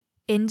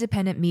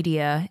Independent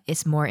media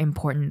is more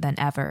important than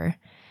ever.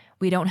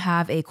 We don't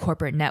have a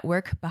corporate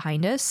network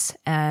behind us,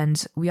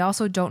 and we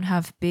also don't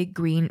have big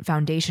green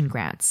foundation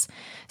grants.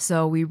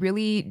 So we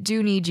really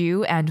do need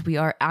you, and we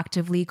are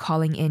actively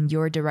calling in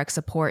your direct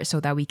support so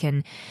that we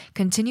can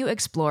continue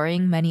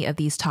exploring many of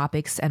these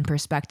topics and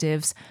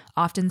perspectives,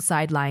 often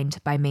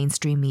sidelined by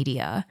mainstream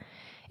media.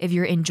 If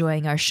you're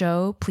enjoying our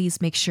show, please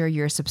make sure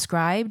you're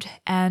subscribed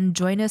and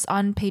join us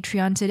on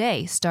Patreon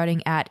today,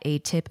 starting at a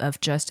tip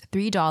of just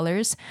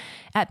 $3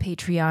 at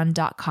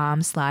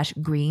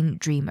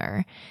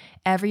patreon.com/greendreamer.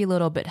 Every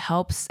little bit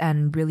helps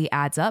and really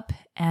adds up,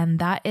 and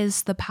that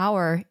is the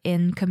power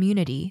in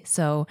community.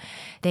 So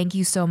thank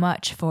you so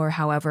much for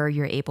however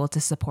you're able to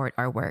support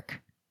our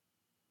work.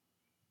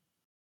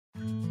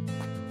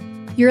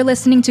 You're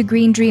listening to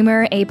Green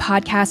Dreamer, a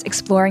podcast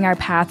exploring our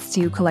paths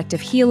to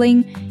collective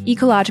healing,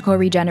 ecological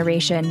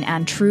regeneration,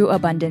 and true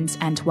abundance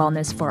and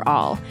wellness for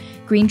all.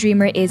 Green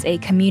Dreamer is a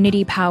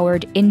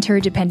community-powered,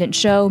 interdependent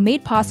show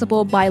made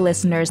possible by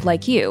listeners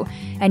like you,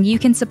 and you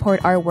can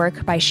support our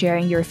work by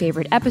sharing your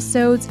favorite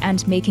episodes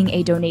and making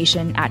a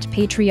donation at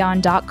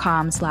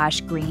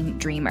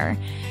patreon.com/greendreamer.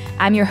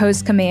 I'm your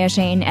host, Kamea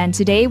Shane, and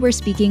today we're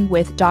speaking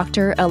with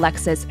Dr.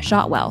 Alexis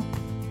Shotwell.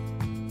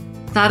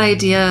 That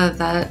idea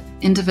that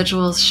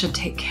individuals should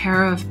take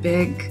care of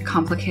big,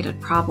 complicated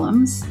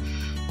problems,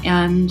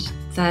 and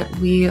that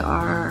we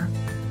are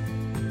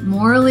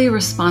morally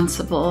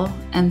responsible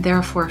and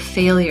therefore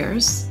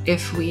failures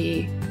if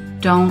we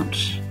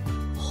don't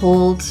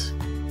hold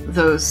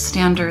those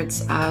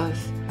standards of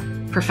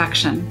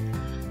perfection.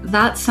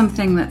 That's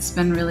something that's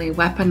been really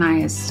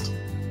weaponized,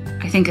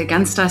 I think,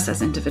 against us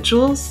as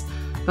individuals,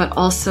 but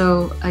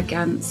also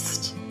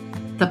against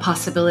the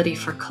possibility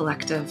for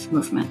collective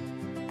movement.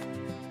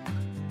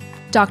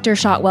 Dr.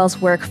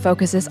 Shotwell's work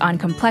focuses on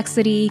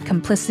complexity,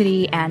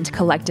 complicity, and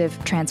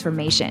collective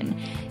transformation.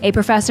 A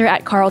professor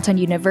at Carleton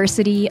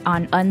University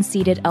on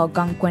unceded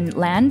Algonquin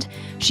land,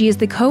 she is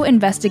the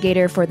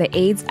co-investigator for the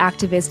AIDS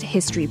Activist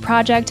History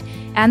Project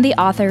and the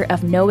author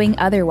of Knowing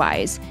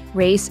Otherwise,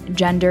 Race,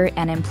 Gender,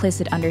 and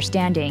Implicit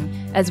Understanding,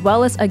 as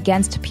well as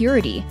Against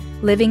Purity,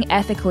 Living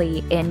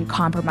Ethically in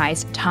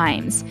Compromised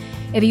Times.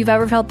 If you've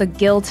ever felt the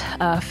guilt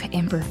of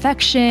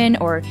imperfection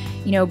or,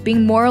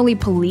 being morally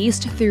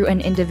policed through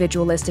an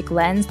individualistic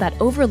lens that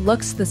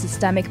overlooks the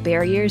systemic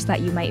barriers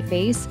that you might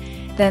face,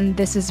 then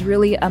this is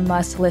really a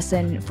must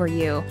listen for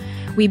you.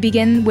 We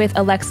begin with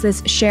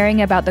Alexis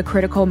sharing about the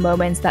critical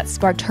moments that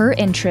sparked her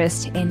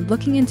interest in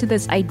looking into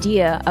this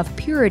idea of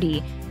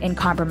purity in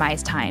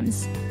compromised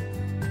times.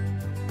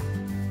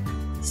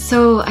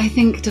 So I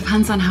think it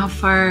depends on how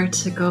far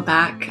to go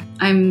back.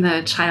 I'm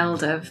the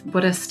child of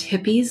Buddhist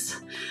hippies.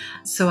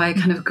 So I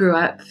kind of grew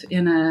up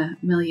in a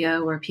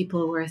milieu where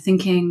people were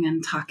thinking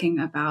and talking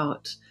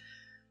about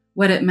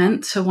what it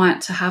meant to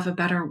want to have a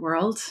better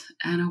world,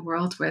 and a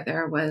world where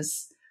there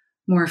was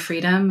more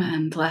freedom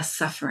and less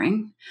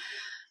suffering.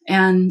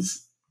 And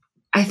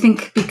I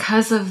think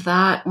because of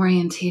that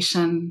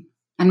orientation,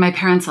 and my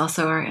parents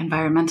also are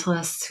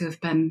environmentalists who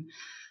have been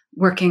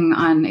working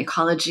on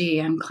ecology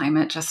and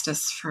climate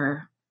justice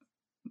for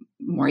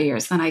more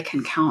years than I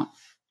can count.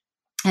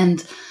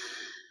 And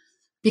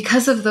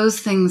because of those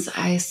things,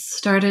 I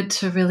started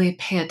to really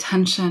pay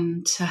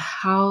attention to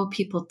how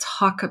people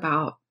talk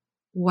about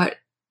what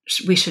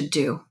we should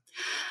do,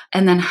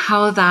 and then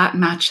how that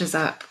matches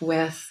up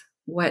with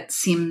what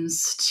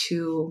seems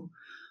to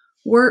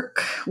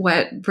work,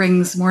 what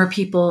brings more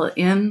people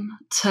in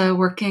to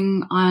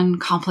working on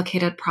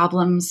complicated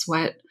problems,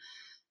 what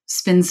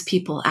spins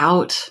people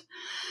out.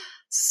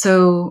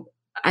 So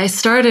I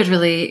started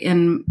really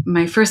in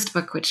my first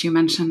book, which you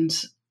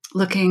mentioned,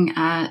 looking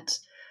at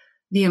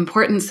the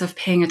importance of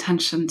paying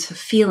attention to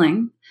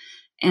feeling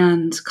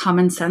and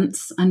common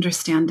sense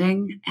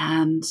understanding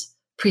and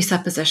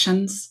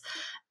presuppositions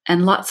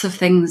and lots of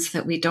things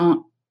that we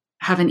don't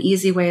have an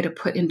easy way to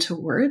put into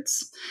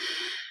words.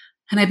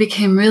 And I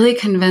became really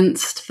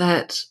convinced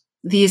that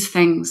these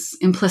things,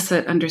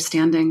 implicit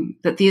understanding,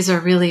 that these are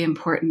really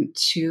important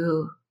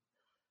to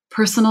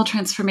personal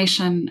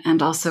transformation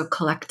and also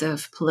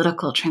collective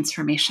political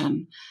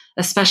transformation,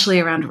 especially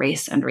around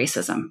race and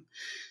racism.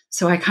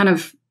 So I kind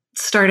of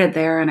started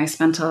there, and I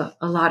spent a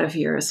lot of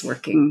years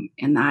working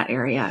in that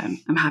area. And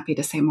I'm happy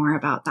to say more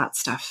about that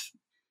stuff.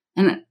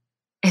 And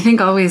I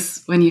think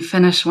always when you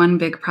finish one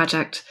big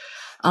project,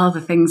 all the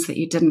things that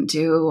you didn't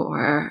do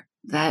or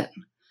that,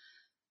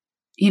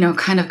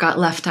 kind of got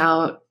left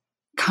out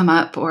come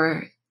up,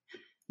 or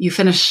you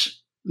finish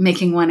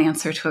making one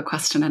answer to a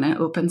question and it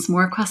opens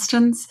more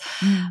questions.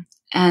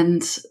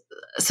 And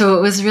so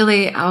it was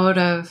really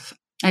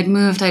I'd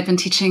been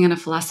teaching in a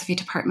philosophy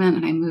department,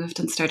 and I moved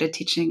and started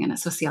teaching in a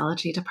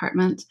sociology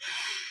department.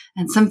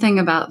 And something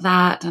about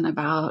that and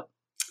about,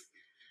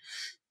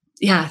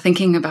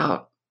 thinking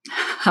about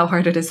how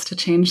hard it is to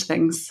change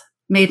things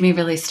made me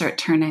really start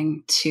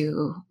turning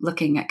to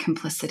looking at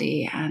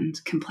complicity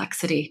and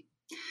complexity.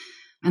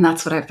 And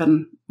that's what I've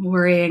been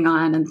worrying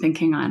on and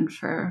thinking on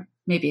for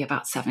maybe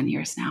about 7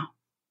 years now.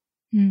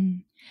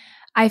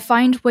 I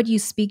find what you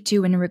speak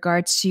to in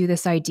regards to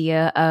this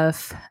idea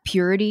of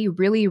purity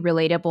really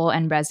relatable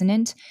and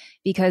resonant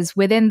because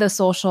within the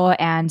social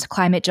and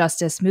climate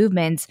justice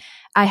movements,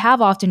 I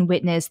have often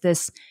witnessed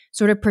this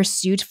sort of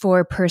pursuit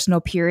for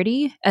personal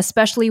purity,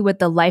 especially with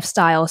the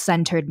lifestyle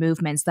centered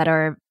movements that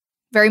are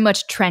very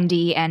much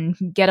trendy and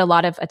get a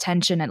lot of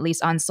attention, at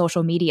least on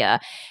social media.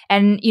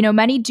 And,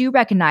 many do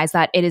recognize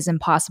that it is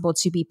impossible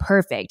to be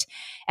perfect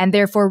and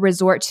therefore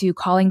resort to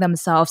calling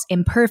themselves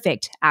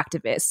imperfect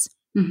activists.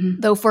 Mm-hmm.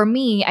 Though for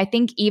me, I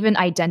think even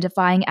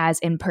identifying as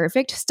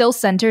imperfect still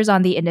centers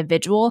on the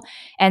individual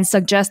and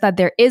suggests that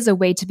there is a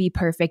way to be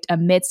perfect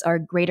amidst our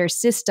greater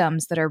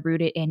systems that are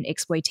rooted in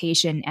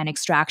exploitation and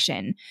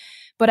extraction.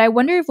 But I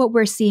wonder if what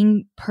we're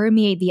seeing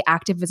permeate the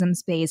activism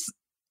space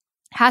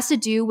has to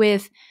do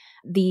with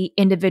the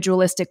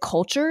individualistic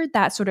culture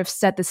that sort of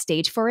set the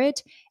stage for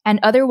it? And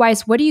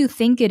otherwise, what do you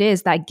think it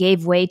is that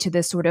gave way to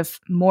this sort of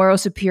moral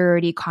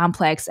superiority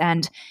complex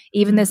and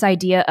even this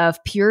idea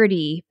of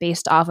purity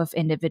based off of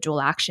individual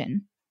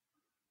action?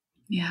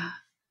 Yeah,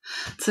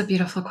 it's a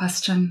beautiful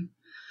question.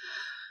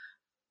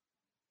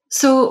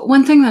 So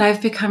one thing that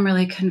I've become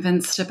really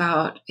convinced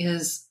about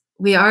is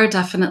we are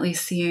definitely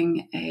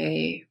seeing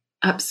a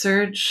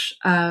upsurge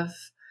of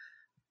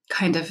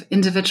kind of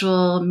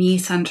individual,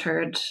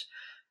 me-centered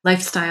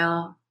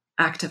lifestyle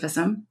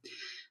activism.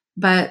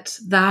 But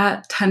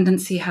that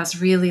tendency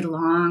has really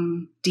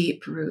long,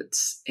 deep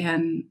roots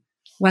in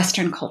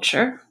Western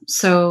culture.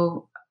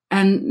 So,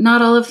 and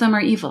not all of them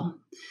are evil.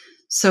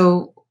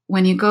 So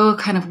when you go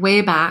kind of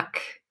way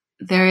back,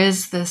 there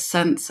is this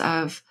sense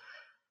of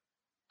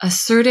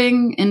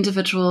asserting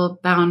individual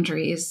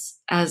boundaries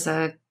as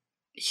a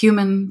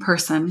human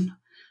person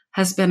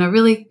has been a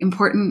really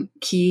important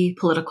key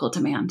political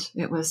demand.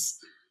 It was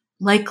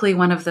likely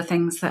one of the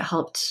things that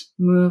helped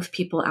move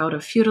people out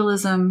of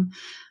feudalism.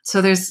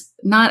 So there's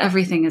not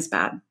everything is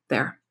bad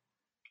there.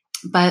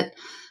 But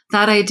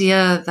that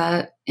idea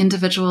that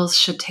individuals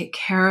should take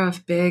care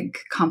of big,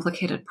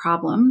 complicated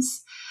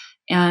problems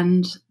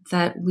and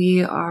that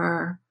we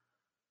are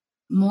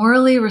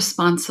morally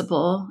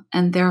responsible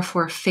and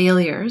therefore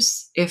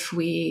failures if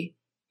we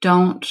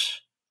don't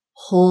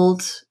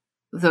hold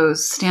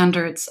those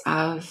standards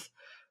of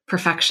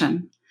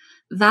perfection.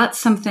 That's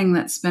something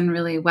that's been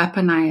really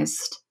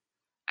weaponized,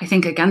 I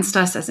think, against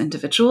us as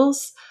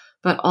individuals,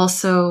 but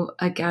also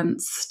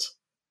against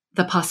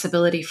the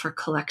possibility for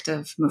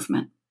collective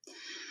movement.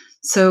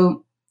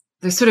 So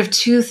there's sort of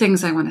two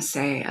things I want to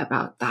say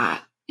about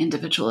that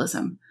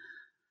individualism.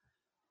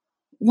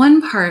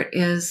 One part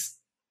is,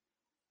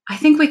 I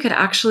think we could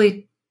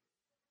actually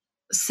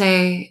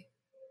say,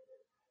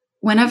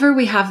 whenever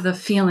we have the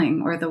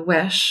feeling or the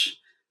wish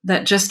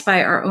that just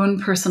by our own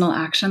personal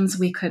actions,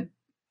 we could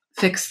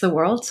fix the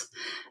world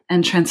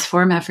and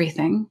transform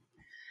everything,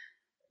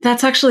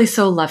 that's actually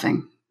so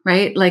loving,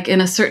 right? Like in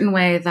a certain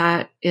way,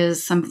 that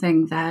is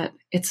something that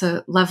it's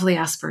a lovely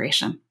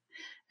aspiration.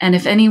 And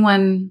if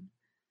anyone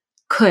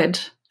could,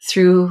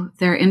 through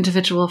their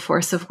individual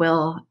force of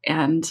will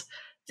and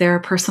their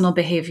personal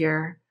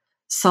behavior,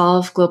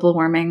 solve global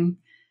warming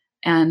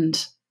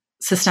and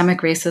systemic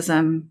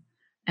racism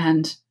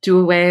and do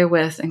away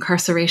with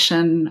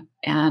incarceration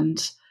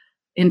and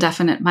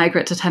indefinite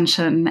migrant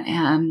detention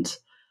and,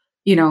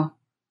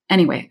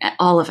 anyway,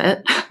 all of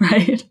it,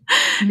 right?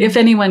 Mm-hmm. If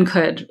anyone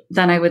could,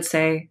 then I would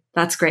say,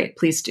 that's great,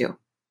 please do.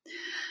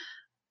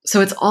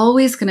 So it's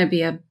always going to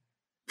be a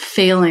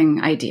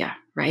failing idea,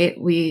 right?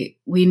 We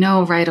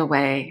know right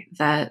away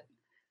that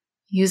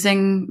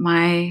using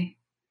my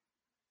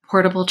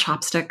portable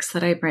chopsticks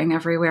that I bring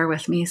everywhere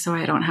with me so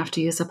I don't have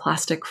to use a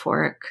plastic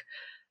fork,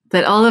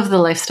 that all of the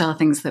lifestyle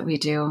things that we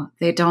do,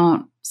 they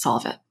don't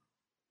solve it.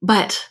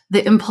 But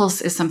the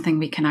impulse is something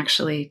we can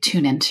actually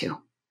tune into.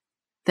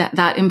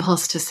 That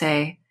impulse to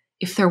say,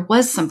 if there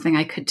was something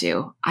I could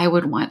do, I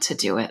would want to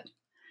do it.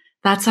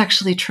 That's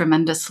actually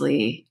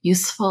tremendously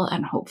useful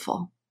and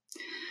hopeful.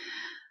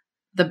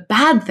 The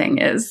bad thing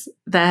is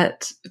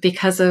that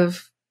because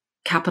of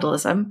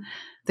capitalism,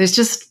 there's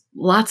just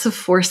lots of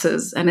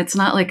forces, and it's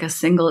not like a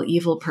single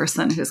evil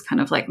person who's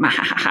kind of like,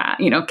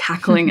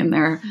 cackling in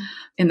their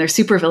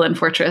supervillain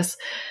fortress.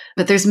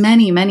 But there's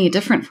many, many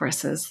different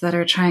forces that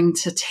are trying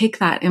to take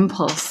that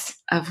impulse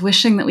of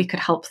wishing that we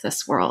could help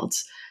this world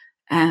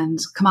and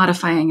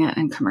commodifying it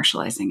and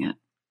commercializing it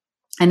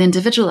and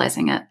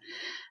individualizing it,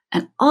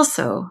 and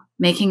also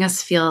making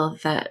us feel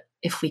that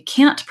if we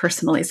can't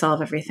personally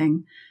solve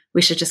everything,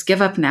 we should just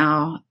give up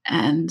now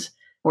and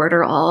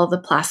order all the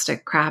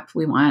plastic crap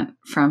we want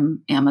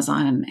from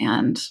Amazon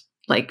and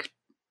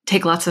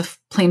take lots of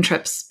plane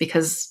trips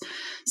because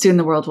soon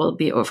the world will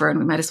be over and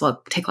we might as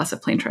well take lots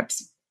of plane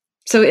trips.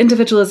 So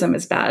individualism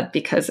is bad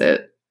because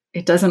it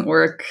doesn't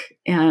work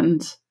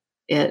and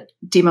it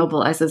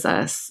demobilizes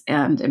us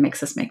and it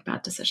makes us make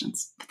bad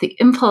decisions. But the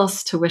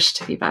impulse to wish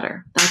to be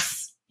better,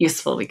 that's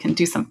useful. We can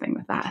do something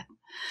with that.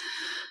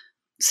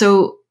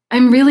 So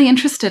I'm really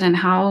interested in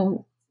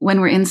how,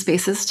 when we're in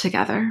spaces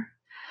together,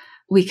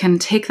 we can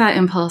take that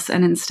impulse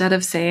and instead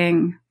of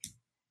saying,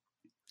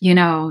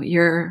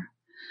 you're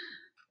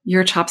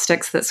your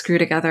chopsticks that screw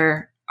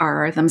together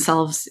are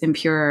themselves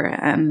impure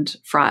and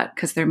fraught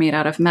because they're made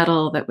out of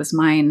metal that was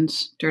mined.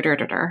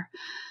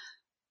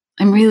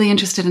 I'm really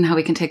interested in how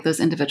we can take those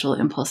individual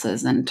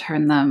impulses and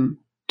turn them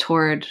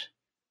toward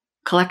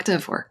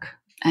collective work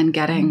and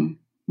getting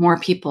more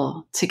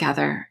people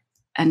together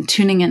and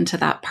tuning into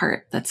that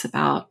part that's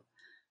about,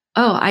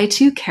 oh, I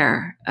too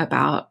care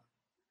about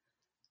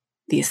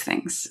these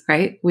things,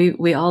 right?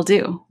 We all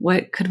do.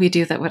 What could we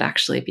do that would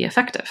actually be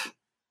effective?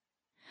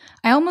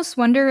 I almost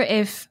wonder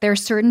if there are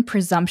certain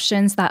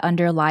presumptions that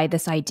underlie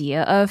this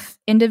idea of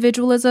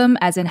individualism,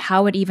 as in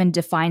how it even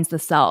defines the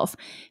self.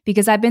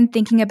 Because I've been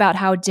thinking about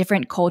how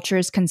different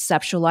cultures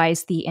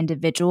conceptualize the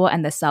individual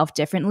and the self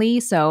differently.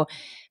 So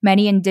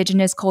many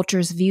indigenous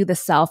cultures view the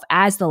self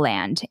as the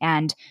land,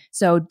 and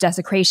so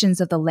desecrations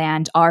of the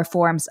land are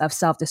forms of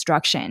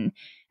self-destruction.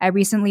 I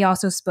recently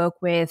also spoke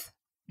with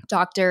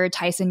Dr.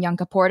 Tyson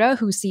Yunkaporta,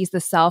 who sees the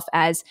self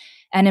as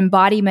an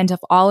embodiment of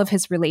all of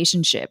his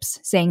relationships,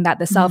 saying that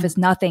the self is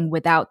nothing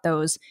without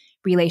those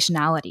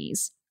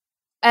relationalities.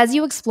 As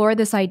you explore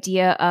this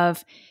idea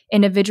of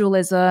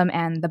individualism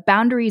and the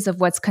boundaries of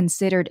what's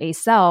considered a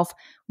self,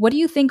 what do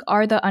you think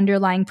are the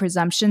underlying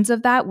presumptions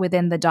of that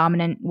within the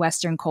dominant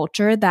Western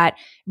culture that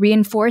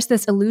reinforce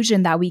this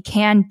illusion that we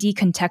can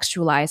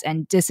decontextualize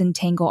and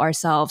disentangle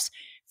ourselves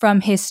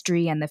from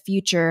history and the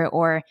future,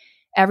 or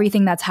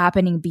everything that's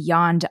happening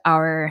beyond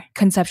our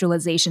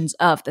conceptualizations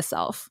of the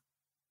self?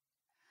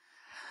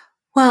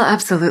 Well,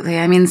 absolutely.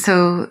 I mean,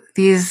 so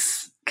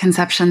these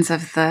conceptions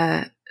of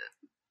the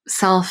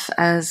self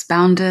as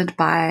bounded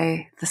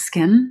by the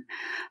skin,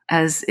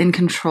 as in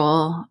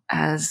control,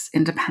 as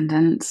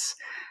independent,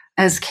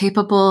 as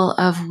capable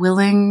of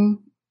willing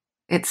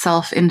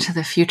itself into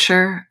the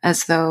future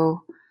as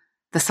though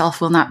the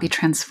self will not be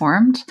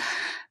transformed.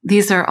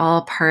 These are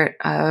all part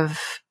of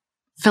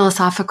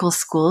philosophical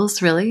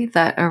schools, really,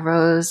 that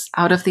arose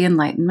out of the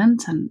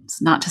Enlightenment. And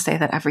it's not to say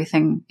that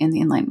everything in the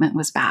Enlightenment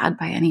was bad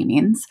by any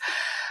means,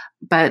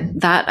 but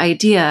that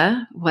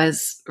idea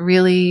was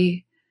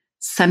really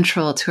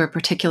central to a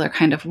particular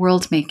kind of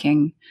world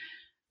making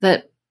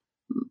that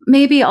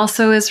maybe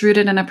also is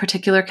rooted in a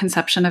particular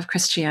conception of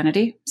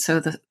Christianity. So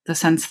the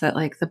sense that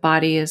like the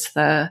body is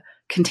the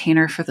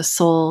container for the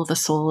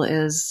soul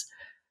is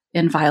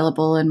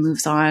inviolable and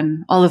moves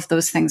on. All of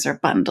those things are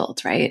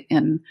bundled, right,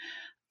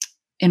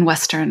 in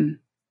Western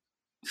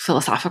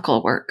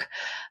philosophical work.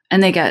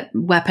 And they get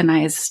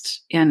weaponized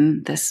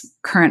in this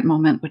current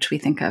moment, which we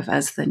think of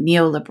as the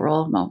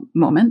neoliberal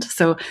moment.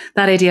 So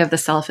that idea of the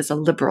self is a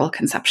liberal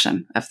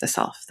conception of the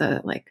self,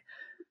 the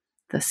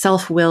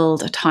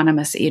self-willed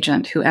autonomous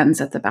agent who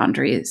ends at the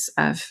boundaries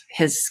of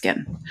his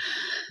skin.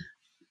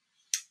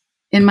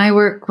 In my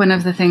work, one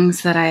of the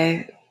things that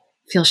I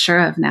feel sure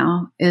of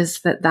now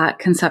is that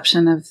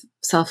conception of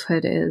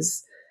selfhood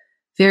is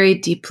very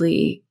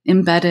deeply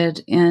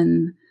embedded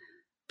in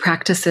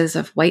practices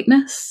of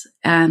whiteness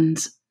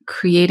and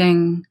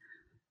creating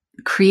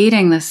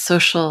this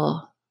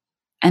social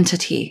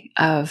entity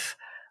of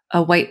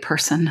a white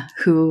person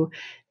who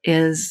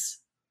is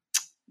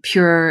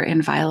pure,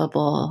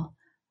 inviolable,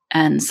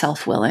 and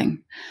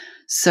self-willing.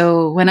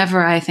 So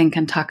whenever I think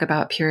and talk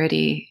about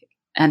purity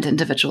and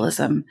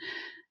individualism,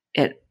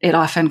 it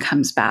often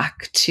comes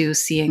back to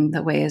seeing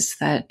the ways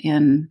that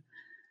in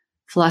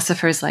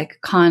philosophers like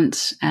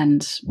Kant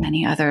and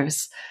many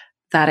others,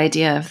 that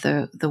idea of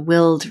the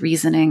willed,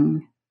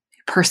 reasoning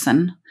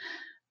person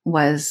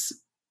was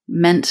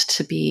meant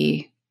to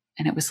be,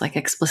 and it was like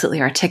explicitly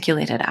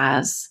articulated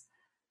as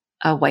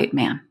a white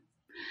man.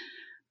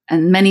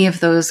 And many of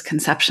those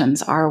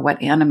conceptions are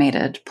what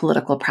animated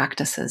political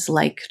practices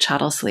like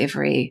chattel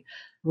slavery,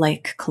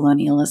 like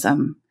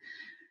colonialism.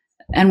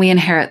 And we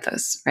inherit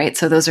those, right?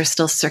 So those are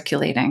still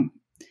circulating.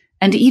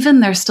 And even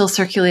they're still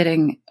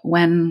circulating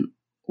when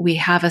we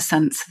have a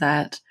sense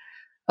that,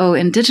 oh,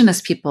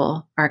 indigenous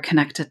people are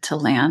connected to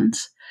land,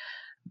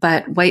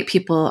 but white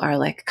people are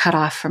like cut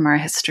off from our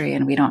history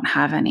and we don't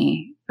have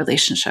any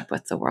relationship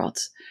with the world.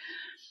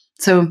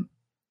 So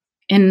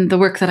in the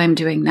work that I'm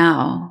doing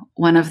now,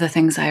 one of the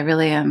things I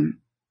really am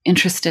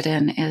interested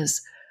in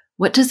is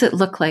what does it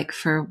look like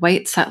for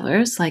white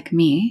settlers like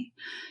me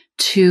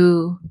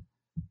to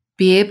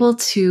be able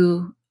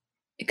to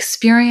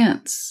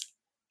experience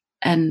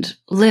and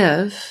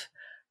live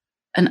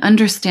an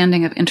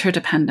understanding of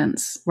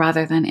interdependence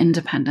rather than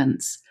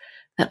independence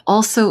that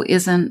also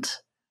isn't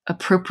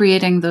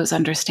appropriating those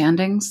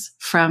understandings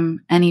from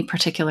any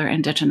particular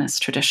indigenous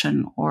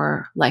tradition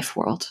or life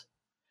world.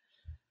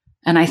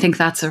 And I think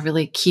that's a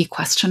really key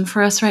question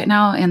for us right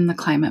now in the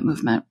climate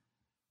movement.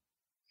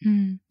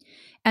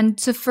 And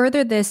to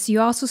further this, you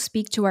also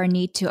speak to our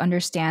need to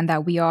understand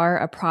that we are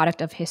a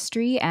product of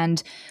history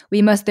and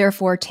we must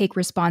therefore take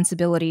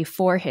responsibility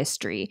for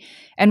history.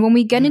 And when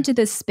we get into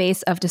this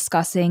space of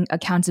discussing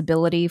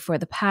accountability for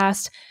the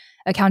past,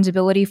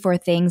 accountability for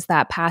things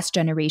that past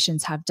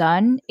generations have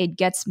done, it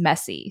gets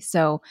messy.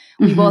 So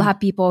we will have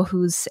people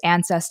whose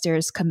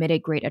ancestors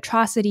committed great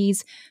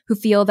atrocities who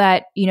feel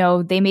that,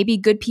 they may be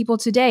good people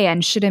today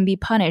and shouldn't be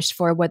punished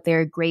for what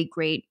their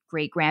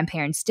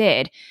great-great-great-grandparents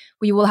did.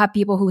 We will have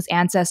people whose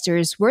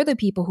ancestors were the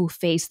people who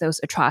faced those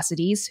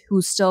atrocities,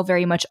 who still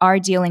very much are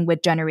dealing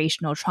with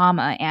generational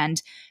trauma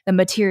and the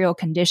material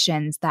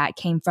conditions that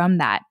came from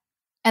that.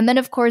 And then,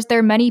 of course, there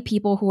are many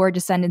people who are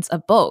descendants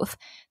of both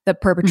the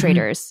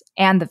perpetrators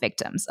and the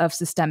victims of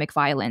systemic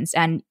violence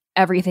and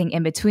everything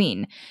in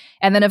between.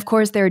 And then, of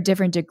course, there are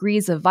different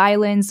degrees of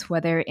violence,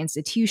 whether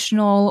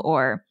institutional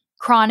or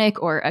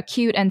chronic or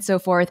acute and so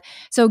forth.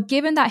 So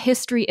given that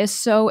history is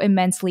so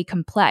immensely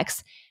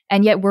complex,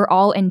 and yet we're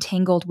all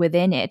entangled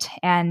within it,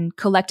 and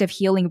collective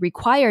healing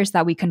requires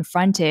that we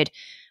confront it,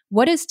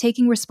 what does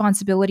taking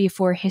responsibility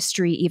for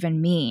history even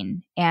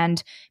mean?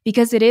 And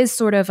because it is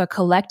sort of a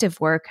collective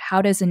work,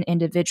 how does an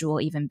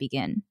individual even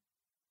begin?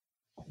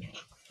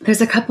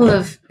 There's a couple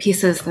of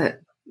pieces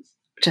that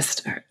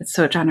just are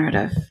so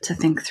generative to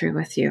think through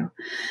with you.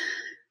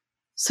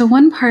 So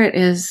one part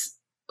is,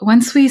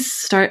 once we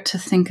start to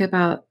think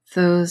about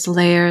those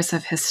layers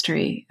of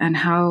history and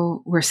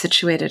how we're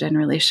situated in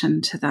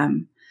relation to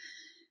them,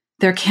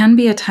 there can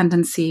be a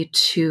tendency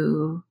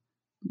to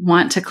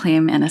want to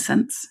claim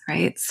innocence,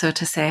 right? So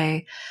to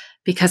say,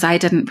 because I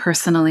didn't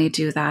personally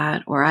do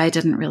that, or I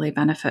didn't really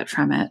benefit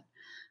from it,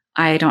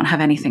 I don't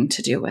have anything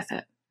to do with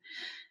it.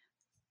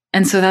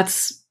 And so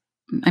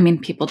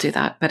people do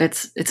that, but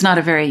it's not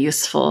a very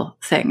useful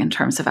thing in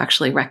terms of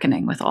actually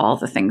reckoning with all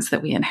the things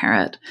that we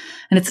inherit.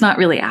 And it's not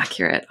really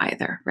accurate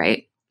either,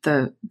 right?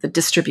 The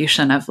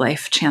distribution of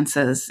life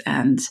chances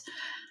and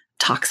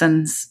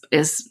toxins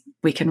is,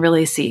 we can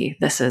really see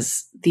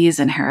these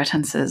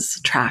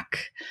inheritances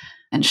track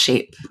and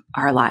shape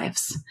our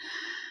lives.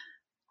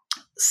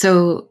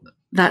 So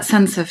that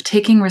sense of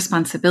taking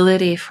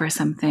responsibility for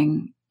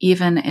something,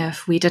 even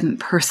if we didn't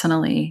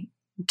personally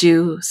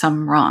do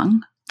some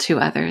wrong to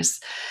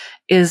others,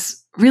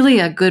 is really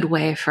a good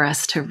way for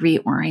us to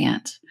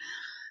reorient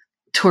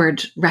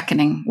toward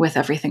reckoning with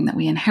everything that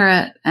we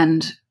inherit.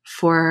 And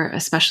for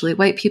especially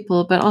white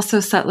people, but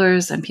also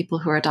settlers and people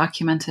who are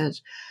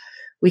documented,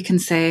 we can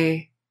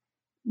say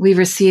we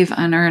receive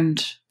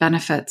unearned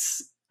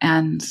benefits,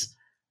 and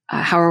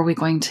how are we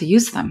going to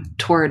use them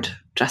toward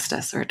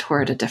justice or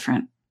toward a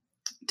different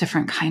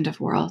kind of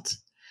world?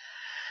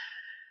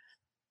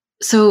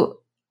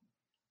 So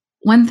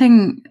one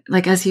thing,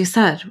 like as you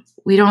said,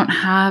 we don't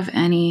have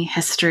any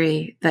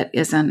history that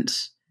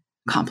isn't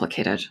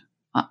complicated.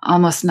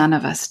 Almost none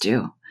of us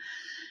do.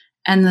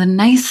 And the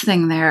nice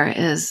thing there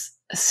is,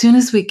 as soon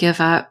as we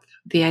give up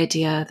the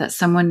idea that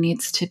someone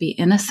needs to be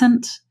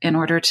innocent in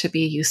order to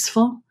be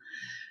useful,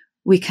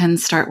 we can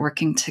start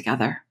working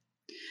together.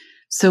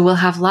 So we'll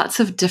have lots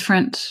of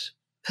different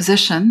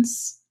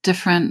positions,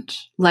 different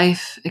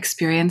life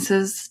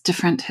experiences,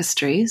 different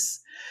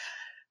histories,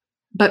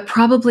 but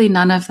probably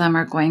none of them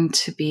are going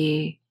to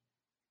be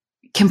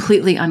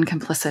completely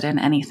uncomplicit in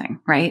anything,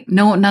 right?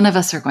 No, none of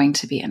us are going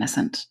to be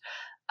innocent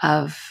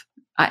of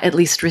at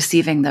least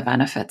receiving the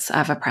benefits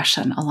of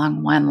oppression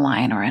along one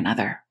line or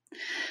another.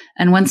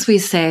 And once we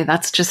say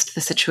that's just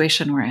the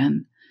situation we're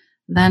in,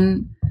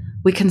 then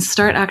we can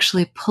start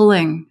actually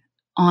pulling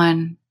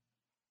on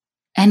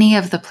any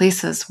of the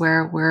places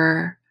where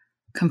we're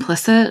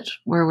complicit,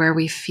 or where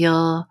we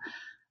feel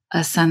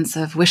a sense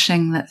of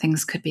wishing that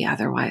things could be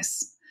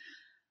otherwise.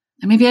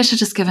 And maybe I should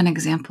just give an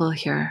example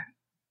here.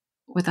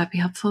 Would that be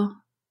helpful?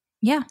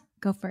 Yeah,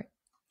 go for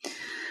it.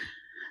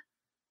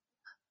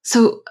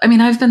 So,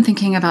 I've been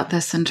thinking about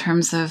this in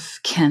terms of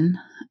kin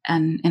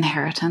and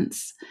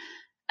inheritance.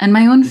 And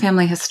my own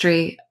family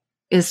history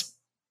is,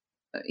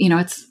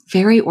 it's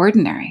very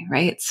ordinary,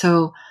 right?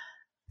 So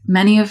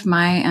many of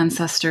my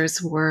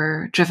ancestors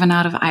were driven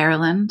out of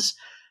Ireland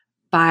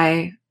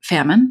by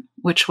famine,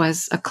 which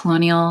was a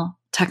colonial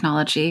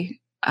technology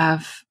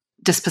of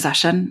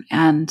dispossession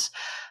and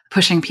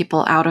pushing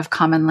people out of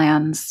common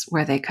lands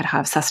where they could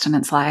have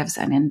sustenance lives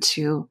and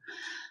into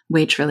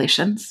wage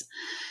relations.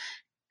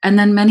 And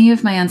then many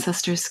of my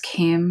ancestors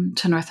came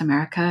to North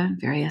America in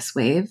various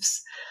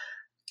waves.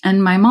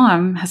 And my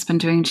mom has been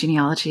doing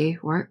genealogy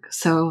work.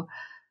 So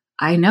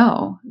I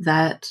know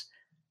that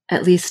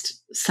at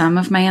least some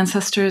of my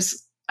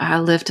ancestors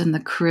lived in the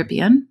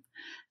Caribbean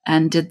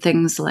and did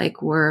things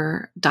like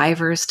were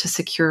divers to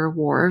secure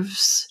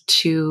wharves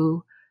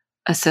to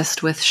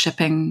assist with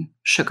shipping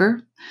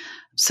sugar.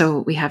 So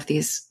we have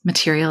these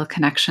material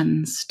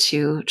connections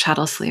to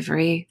chattel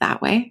slavery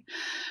that way.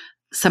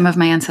 Some of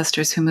my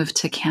ancestors who moved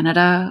to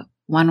Canada,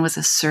 one was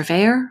a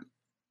surveyor.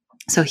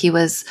 So he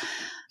was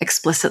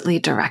explicitly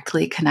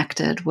directly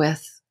connected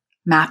with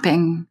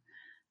mapping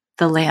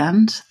the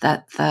land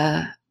that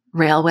the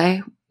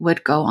railway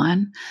would go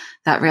on.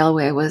 That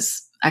railway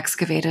was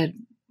excavated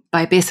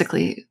by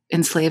basically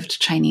enslaved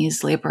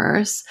Chinese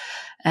laborers,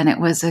 and it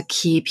was a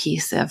key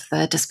piece of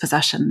the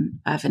dispossession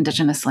of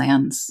Indigenous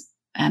lands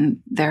and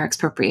their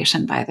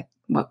expropriation by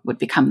what would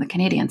become the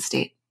Canadian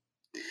state.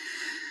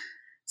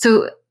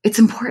 So it's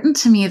important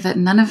to me that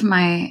none of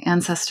my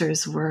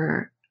ancestors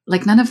were,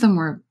 like, none of them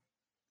were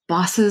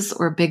bosses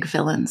or big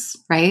villains,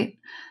 right?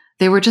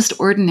 They were just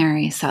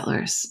ordinary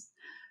settlers.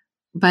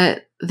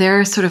 But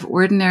their sort of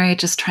ordinary,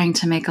 just trying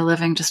to make a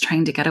living, just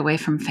trying to get away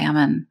from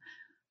famine,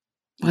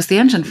 was the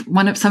engine,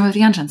 some of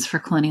the engines for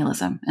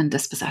colonialism and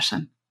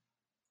dispossession.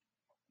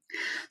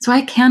 So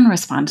I can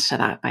respond to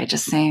that by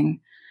just saying,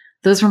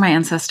 those were my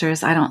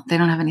ancestors. They don't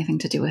have anything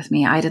to do with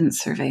me. I didn't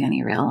survey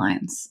any rail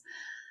lines.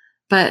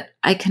 But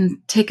I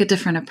can take a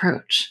different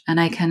approach, and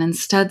I can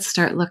instead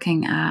start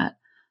looking at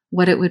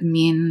what it would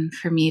mean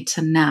for me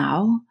to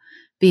now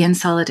be in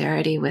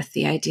solidarity with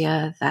the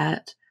idea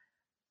that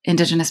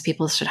Indigenous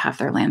peoples should have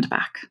their land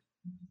back.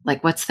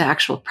 Like, what's the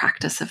actual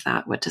practice of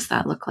that? What does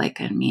that look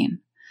like and mean?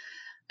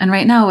 And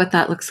right now, what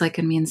that looks like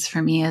and means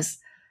for me is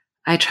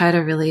I try to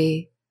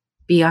really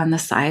be on the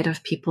side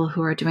of people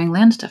who are doing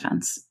land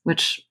defense,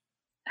 which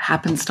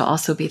happens to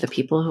also be the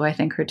people who I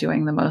think are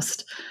doing the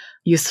most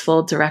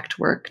useful direct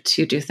work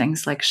to do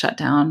things like shut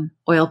down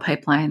oil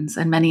pipelines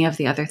and many of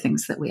the other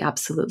things that we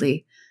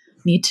absolutely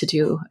need to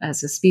do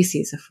as a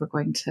species if we're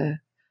going to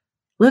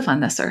live on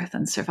this earth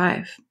and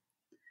survive.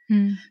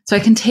 So I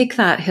can take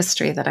that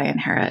history that I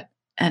inherit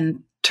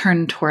and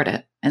turn toward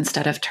it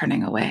instead of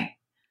turning away.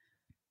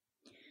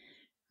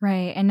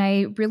 Right. And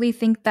I really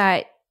think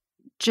that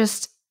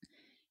just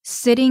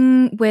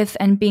sitting with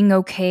and being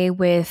okay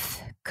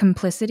with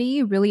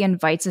complicity really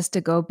invites us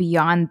to go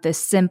beyond the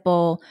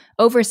simple,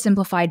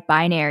 oversimplified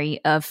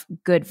binary of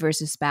good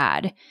versus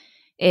bad.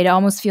 It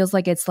almost feels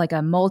like it's like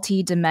a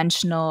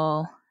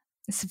multi-dimensional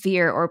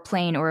sphere or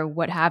plane or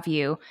what have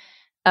you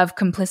of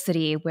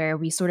complicity, where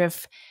we sort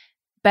of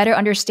better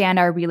understand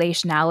our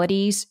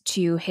relationalities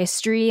to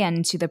history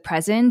and to the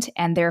present,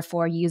 and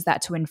therefore use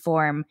that to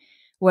inform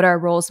what our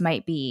roles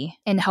might be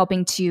in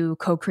helping to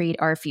co-create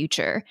our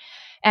future.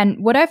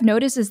 And what I've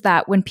noticed is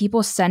that when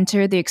people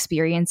center the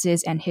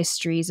experiences and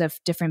histories of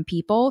different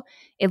people,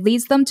 it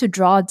leads them to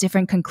draw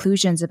different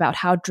conclusions about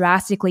how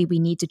drastically we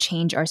need to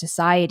change our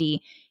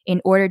society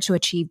in order to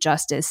achieve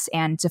justice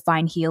and to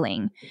find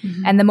healing.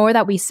 Mm-hmm. And the more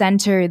that we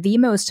center the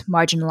most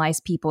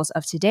marginalized peoples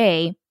of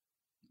today,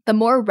 the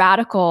more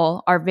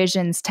radical our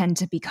visions tend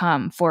to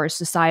become for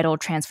societal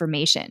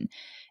transformation.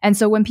 And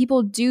so when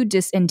people do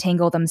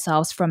disentangle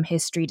themselves from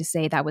history to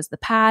say that was the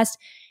past,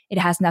 it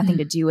has nothing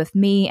to do with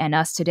me and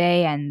us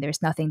today, and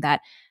there's nothing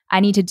that I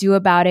need to do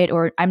about it,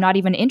 or I'm not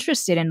even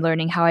interested in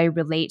learning how I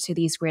relate to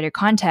these greater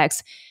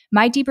contexts,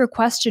 my deeper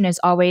question is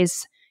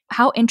always,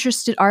 how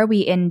interested are we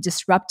in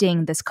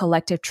disrupting this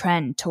collective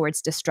trend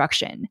towards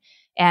destruction?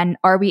 And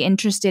are we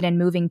interested in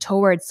moving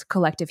towards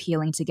collective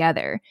healing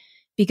together?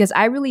 Because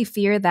I really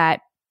fear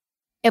that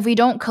if we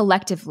don't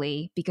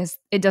collectively, because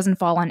it doesn't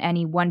fall on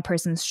any one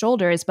person's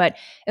shoulders, but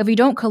if we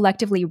don't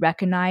collectively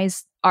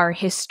recognize our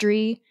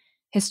history,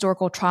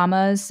 historical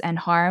traumas and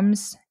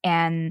harms,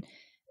 and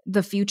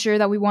the future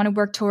that we want to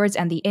work towards,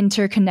 and the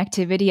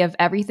interconnectivity of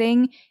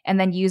everything, and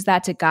then use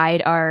that to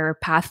guide our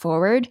path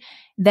forward,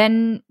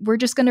 then we're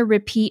just going to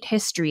repeat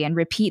history and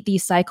repeat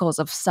these cycles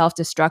of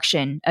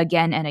self-destruction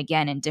again and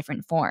again in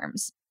different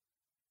forms.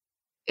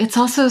 It's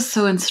also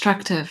so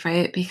instructive,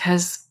 right?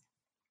 Because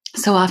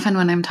so often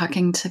when I'm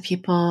talking to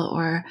people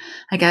or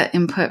I get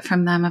input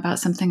from them about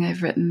something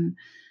I've written,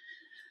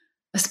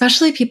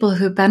 especially people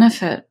who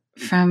benefit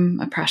from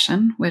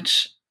oppression,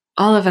 which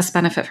all of us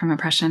benefit from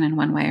oppression in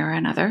one way or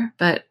another,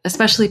 but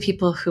especially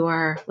people who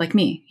are like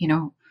me,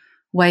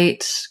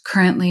 white,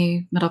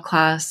 currently middle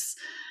class,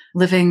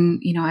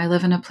 living, I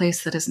live in a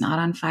place that is not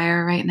on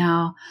fire right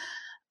now.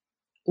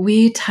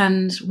 We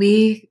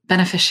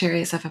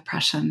beneficiaries of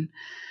oppression,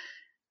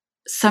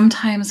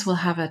 sometimes will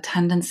have a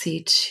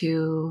tendency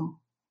to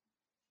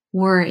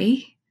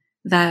worry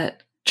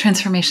that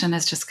transformation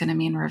is just going to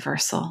mean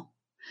reversal.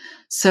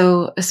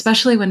 So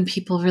especially when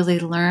people really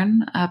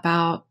learn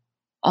about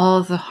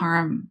all the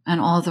harm and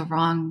all the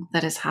wrong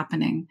that is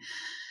happening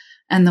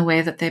and the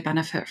way that they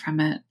benefit from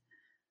it,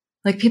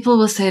 like, people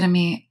will say to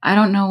me, I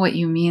don't know what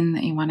you mean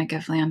that you want to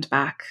give land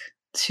back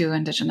to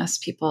Indigenous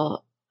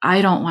people.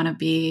 I don't want to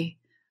be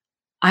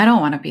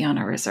on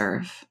a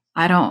reserve.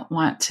 I don't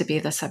want to be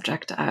the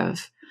subject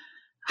of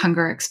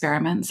hunger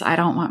experiments. I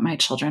don't want my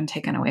children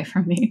taken away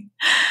from me.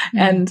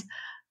 Mm-hmm.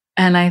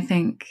 And I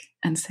think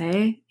and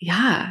say,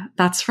 yeah,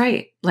 that's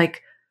right.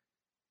 Like,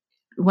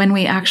 when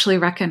we actually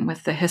reckon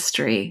with the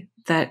history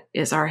that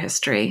is our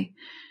history,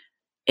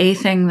 a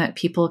thing that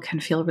people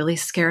can feel really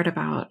scared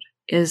about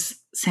is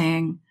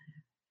saying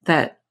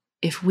that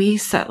if we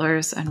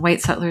settlers, and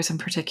white settlers in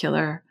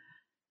particular,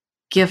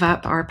 give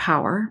up our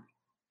power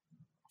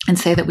and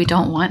say that we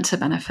don't want to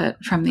benefit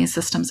from these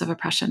systems of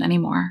oppression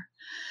anymore,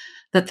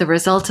 that the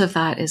result of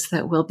that is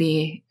that we'll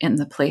be in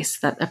the place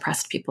that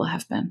oppressed people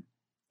have been.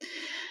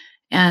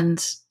 And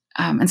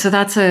so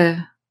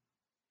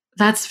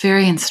that's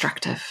very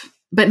instructive,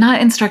 but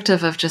not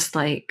instructive of just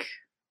like,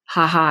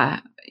 haha,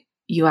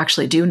 you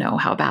actually do know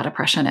how bad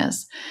oppression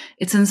is.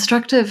 It's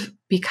instructive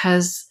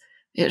because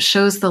it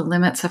shows the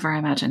limits of our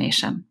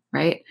imagination,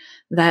 right?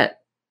 That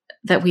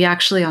we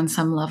actually on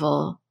some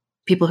level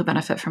people who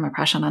benefit from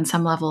oppression on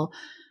some level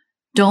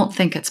don't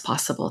think it's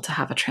possible to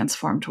have a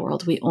transformed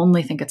world. We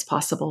only think it's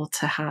possible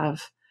to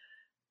have,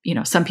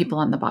 some people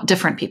on the bottom,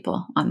 different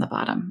people on the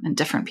bottom and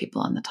different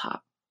people on the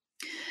top.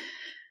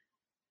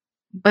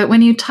 But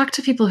when you talk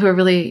to people who are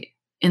really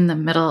in the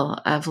middle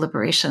of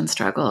liberation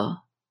struggle,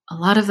 a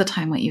lot of the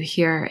time what you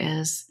hear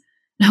is,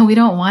 no, we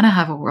don't want to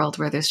have a world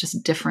where there's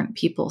just different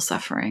people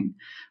suffering.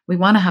 We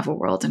want to have a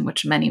world in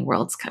which many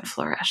worlds can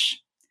flourish.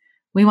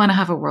 We want to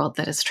have a world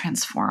that is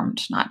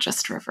transformed, not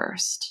just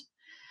reversed.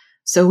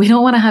 So we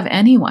don't want to have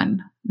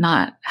anyone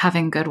not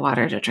having good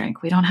water to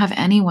drink. We don't have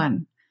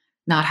anyone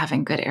not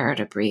having good air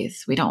to breathe.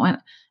 We don't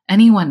want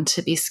anyone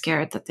to be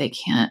scared that they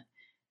can't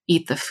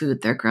eat the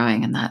food they're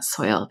growing in that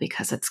soil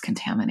because it's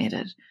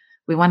contaminated.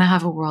 We want to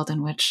have a world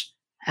in which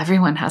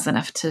everyone has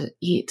enough to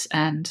eat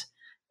and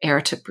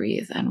air to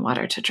breathe and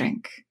water to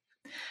drink.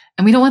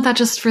 And we don't want that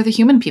just for the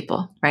human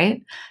people,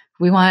 right?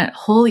 We want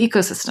whole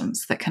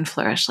ecosystems that can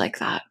flourish like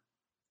that.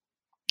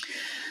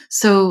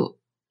 So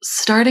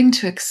starting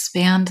to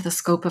expand the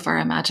scope of our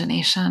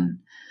imagination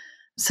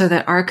so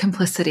that our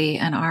complicity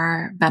and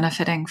our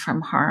benefiting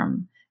from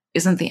harm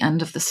isn't the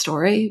end of the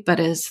story, but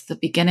is the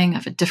beginning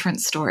of a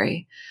different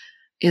story,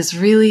 is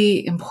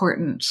really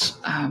important,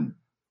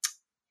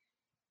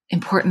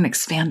 important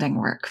expanding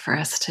work for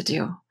us to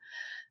do,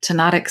 to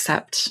not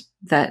accept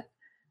that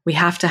we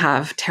have to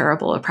have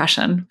terrible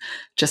oppression,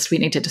 just we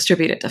need to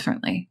distribute it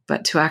differently,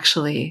 but to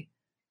actually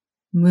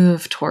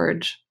move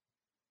toward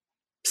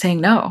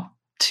saying no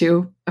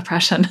to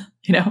oppression,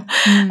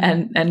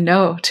 and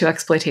no to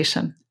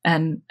exploitation,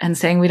 and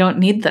saying we don't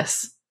need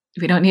this.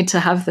 We don't need to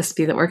have this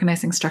be the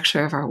organizing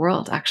structure of our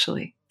world,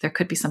 actually. There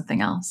could be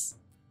something else.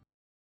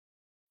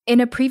 In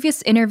a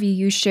previous interview,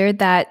 you shared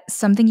that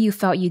something you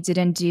felt you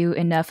didn't do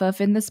enough of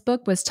in this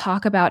book was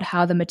talk about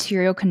how the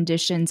material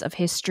conditions of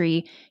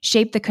history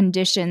shape the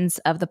conditions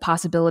of the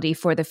possibility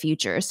for the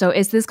future. So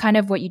is this kind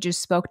of what you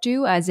just spoke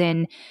to, as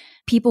in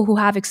people who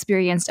have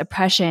experienced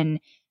oppression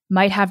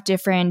might have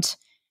different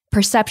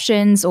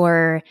perceptions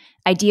or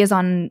ideas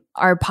on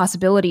our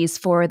possibilities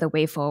for the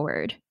way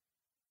forward?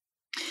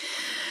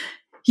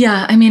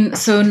 Yeah, I mean,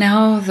 so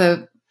now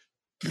the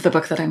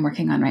book that I'm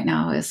working on right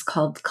now is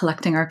called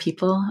Collecting Our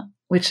People,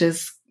 which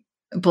is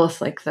both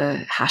like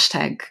the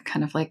hashtag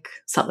kind of like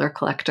settler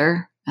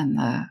collector and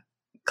the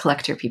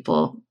collect your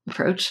people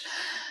approach.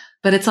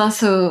 But it's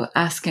also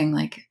asking,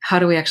 like, how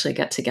do we actually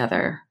get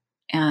together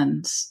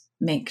and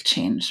make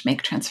change,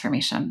 make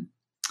transformation?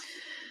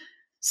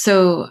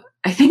 So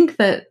I think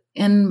that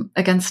in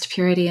Against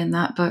Purity, in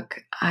that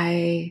book,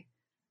 I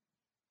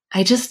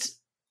just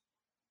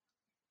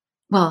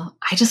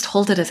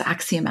hold it as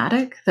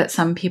axiomatic that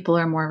some people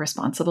are more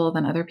responsible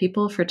than other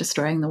people for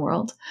destroying the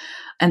world.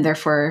 And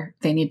therefore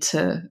they need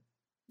to,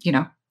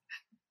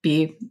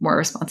 be more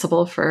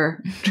responsible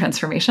for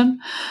transformation.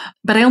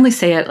 But I only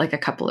say it like a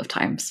couple of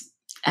times.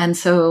 And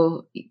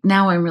so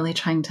now I'm really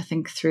trying to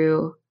think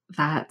through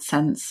that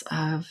sense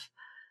of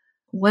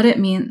what it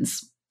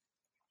means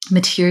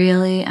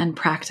materially and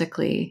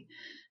practically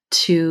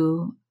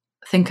to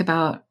think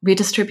about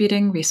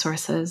redistributing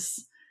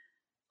resources,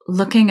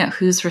 looking at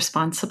who's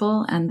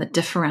responsible and the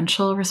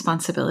differential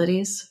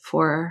responsibilities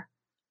for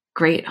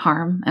great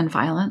harm and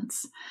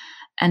violence,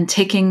 and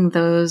taking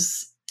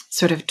those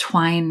sort of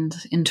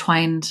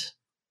entwined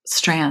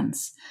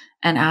strands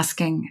and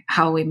asking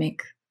how we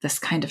make this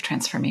kind of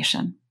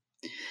transformation.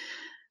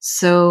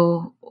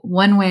 So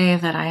one way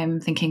that I'm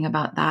thinking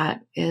about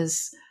that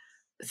is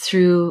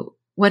through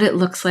what it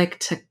looks like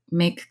to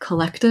make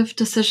collective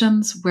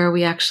decisions where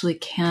we actually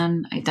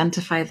can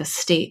identify the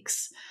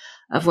stakes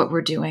of what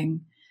we're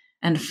doing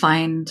and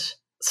find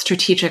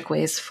strategic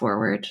ways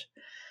forward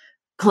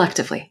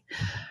collectively.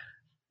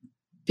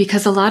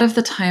 Because a lot of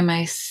the time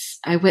I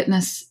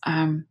witness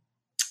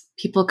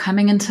people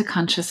coming into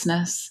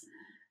consciousness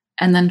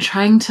and then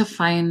trying to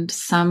find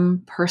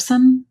some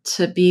person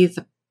to be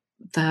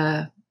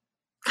the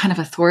kind of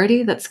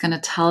authority that's going to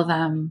tell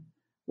them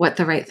what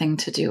the right thing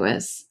to do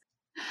is.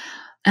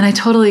 And I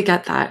totally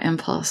get that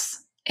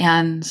impulse.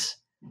 And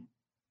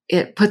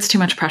it puts too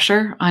much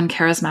pressure on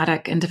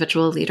charismatic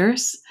individual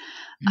leaders.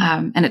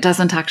 And it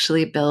doesn't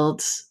actually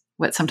build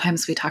what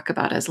sometimes we talk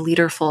about as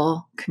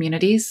leaderful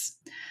communities.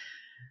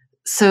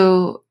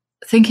 So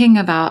thinking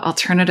about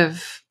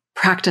alternative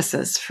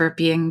practices for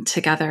being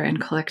together in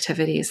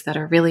collectivities that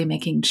are really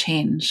making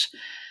change,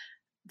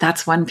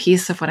 that's one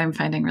piece of what I'm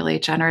finding really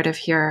generative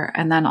here.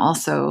 And then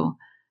also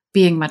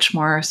being much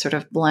more sort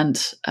of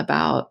blunt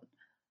about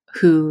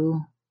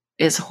who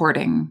is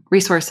hoarding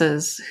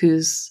resources,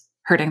 who's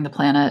hurting the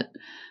planet,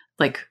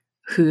 like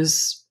who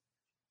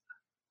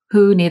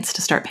needs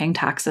to start paying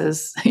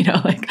taxes,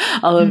 like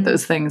all of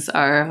those things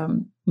are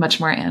much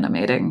more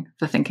animating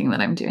the thinking that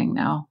I'm doing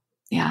now.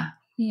 Yeah.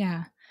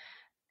 Yeah.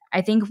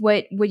 I think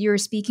what you're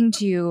speaking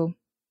to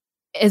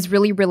is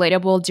really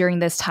relatable during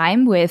this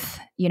time with,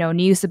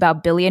 news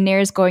about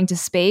billionaires going to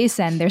space.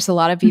 And there's a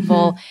lot of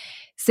people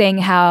saying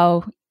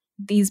how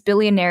these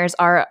billionaires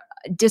are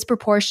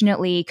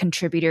disproportionately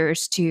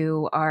contributors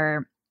to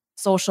our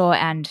social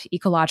and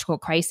ecological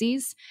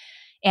crises.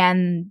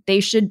 and they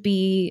should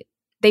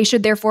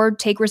therefore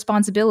take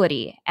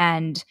responsibility,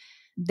 and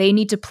they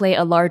need to play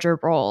a larger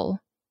role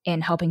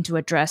in helping to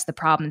address the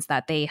problems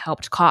that they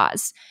helped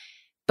cause.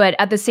 But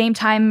at the same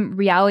time,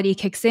 reality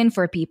kicks in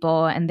for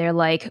people, and they're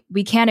like,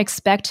 we can't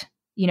expect,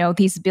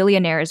 these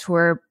billionaires who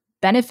are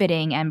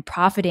benefiting and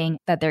profiting,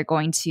 that they're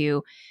going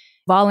to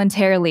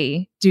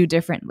voluntarily do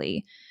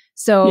differently.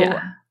 So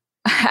Yeah.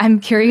 I'm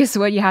curious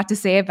what you have to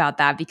say about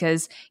that,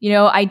 because,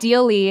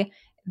 ideally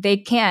they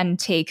can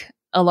take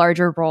a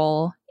larger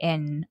role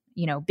in,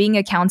 being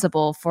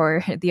accountable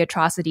for the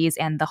atrocities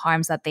and the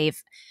harms that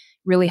they've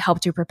really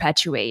helped to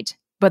perpetuate.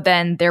 But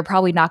then they're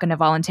probably not going to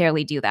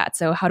voluntarily do that.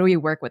 So how do we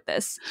work with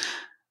this?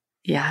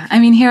 Yeah. I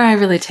mean, here I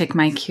really take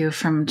my cue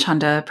from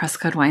Chanda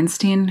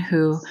Prescott-Weinstein,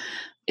 who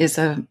is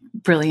a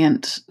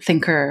brilliant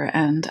thinker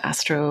and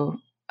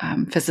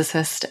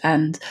astrophysicist.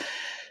 And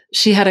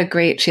she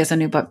has a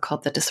new book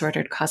called The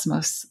Disordered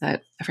Cosmos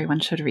that everyone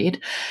should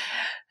read.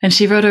 And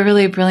she wrote a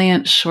really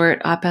brilliant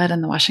short op-ed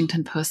in the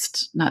Washington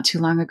Post not too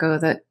long ago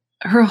that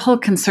her whole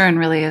concern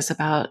really is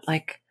about,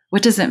 like,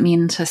 what does it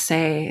mean to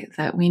say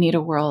that we need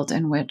a world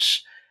in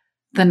which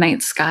the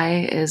night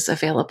sky is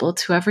available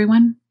to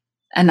everyone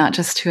and not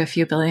just to a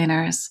few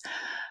billionaires,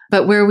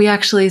 but where we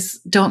actually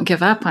don't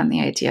give up on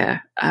the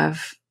idea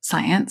of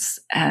science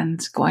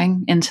and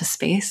going into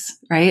space,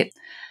 right?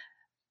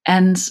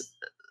 And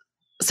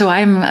so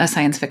I'm a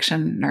science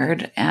fiction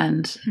nerd,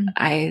 and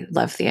I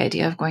love the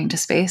idea of going to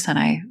space,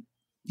 and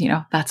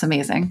that's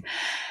amazing.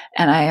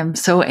 And I am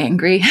so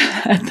angry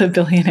at the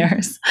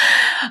billionaires.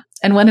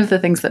 And one of the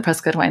things that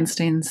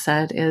Prescott-Weinstein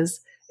said is,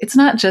 it's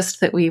not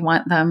just that we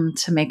want them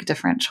to make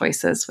different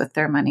choices with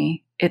their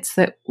money. It's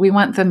that we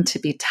want them to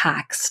be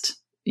taxed,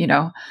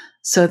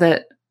 so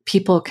that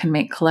people can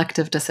make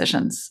collective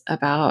decisions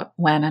about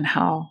when and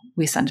how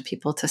we send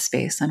people to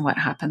space and what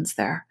happens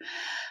there.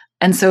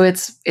 And so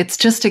it's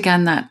just,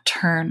 again, that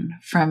turn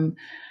from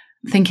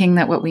thinking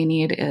that what we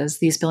need is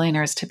these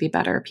billionaires to be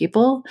better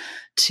people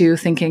to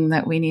thinking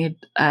that we need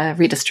a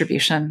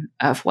redistribution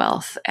of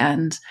wealth.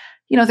 And,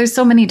 there's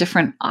so many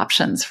different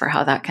options for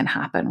how that can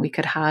happen. We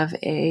could have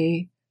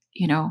a,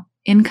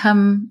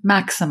 income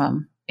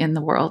maximum in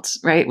the world,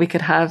 right? We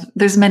could have,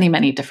 there's many,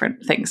 many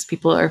different things.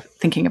 People are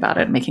thinking about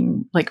it,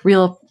 making like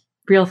real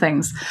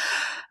things,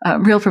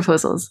 real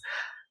proposals.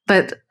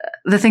 But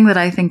the thing that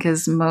I think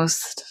is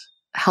most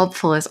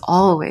helpful is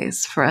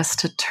always for us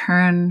to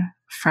turn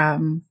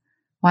from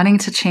wanting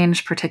to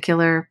change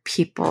particular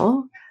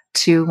people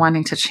to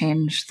wanting to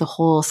change the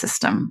whole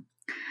system.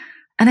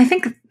 And I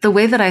think the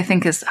way that I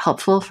think is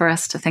helpful for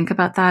us to think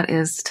about that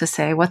is to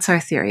say, what's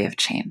our theory of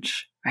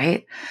change,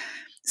 right?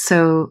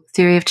 So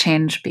theory of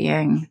change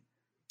being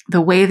the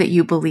way that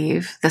you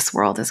believe this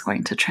world is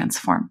going to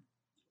transform.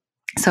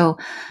 So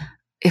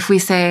if we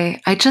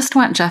say, I just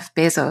want Jeff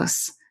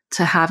Bezos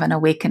to have an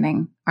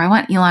awakening, or I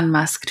want Elon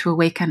Musk to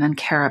awaken and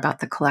care about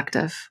the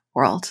collective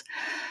world,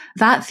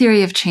 that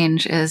theory of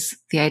change is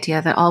the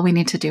idea that all we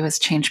need to do is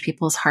change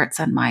people's hearts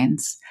and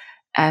minds.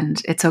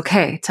 And it's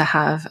okay to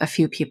have a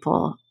few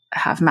people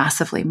have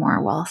massively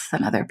more wealth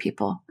than other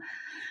people.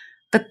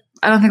 But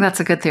I don't think that's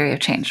a good theory of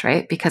change,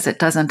 right? Because it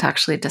doesn't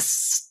actually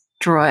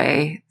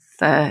destroy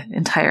the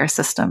entire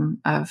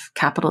system of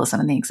capitalism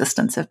and the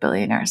existence of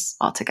billionaires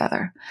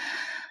altogether.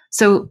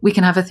 So we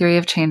can have a theory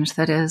of change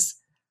that is,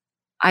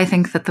 I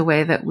think that the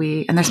way that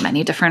and there's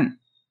many different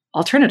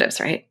alternatives,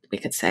 right? We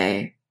could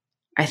say,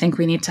 I think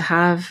we need to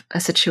have a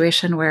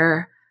situation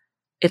where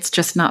it's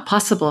just not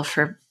possible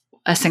for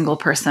a single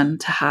person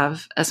to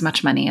have as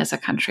much money as a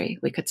country.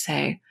 We could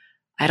say,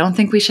 I don't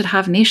think we should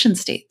have nation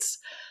states.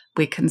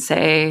 We can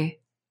say,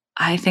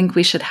 I think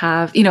we should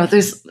have, but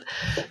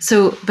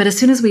as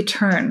soon as we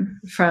turn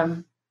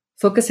from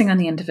focusing on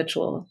the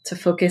individual to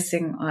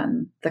focusing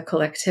on the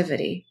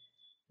collectivity,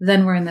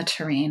 then we're in the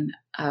terrain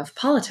of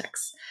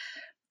politics.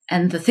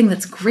 And the thing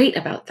that's great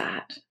about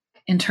that,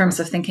 in terms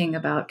of thinking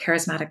about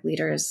charismatic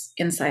leaders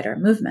inside our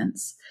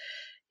movements,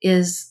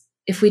 is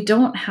if we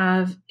don't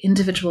have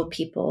individual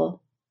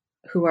people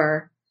who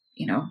are,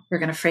 we're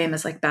going to frame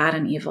as like bad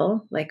and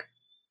evil,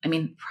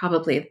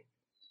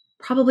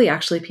 probably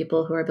actually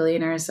people who are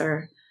billionaires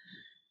are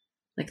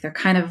like, they're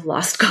kind of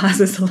lost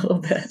causes a little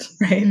bit,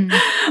 right?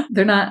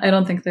 They're not,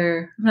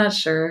 I'm not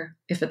sure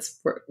if it's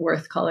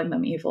worth calling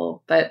them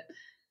evil, but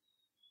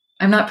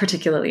I'm not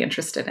particularly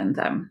interested in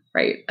them,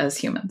 right, as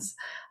humans.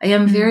 I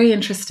am very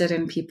interested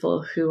in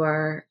people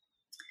who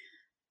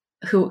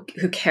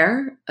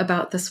care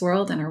about this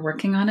world and are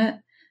working on it,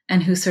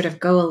 and who sort of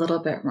go a little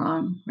bit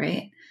wrong,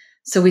 right?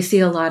 So we see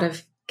a lot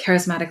of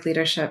charismatic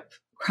leadership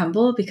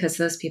crumble because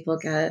those people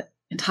get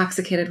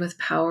intoxicated with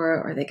power,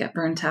 or they get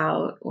burnt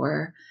out,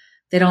 or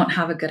they don't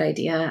have a good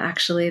idea.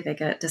 Actually, they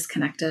get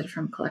disconnected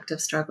from collective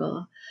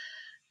struggle.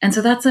 And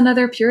so that's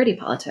another purity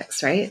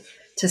politics, right?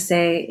 To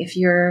say, if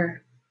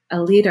you're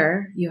a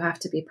leader, you have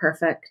to be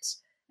perfect,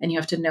 and you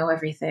have to know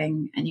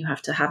everything, and you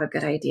have to have a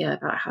good idea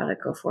about how to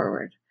go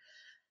forward.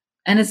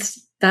 And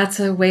that's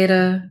a way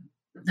to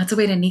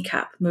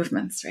kneecap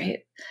movements, right?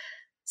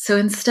 So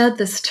instead,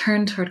 this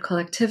turn toward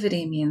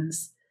collectivity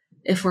means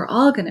if we're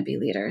all going to be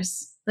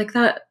leaders, like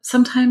that,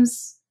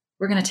 sometimes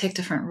we're going to take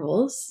different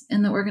roles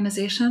in the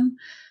organization,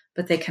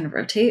 but they can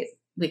rotate.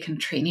 We can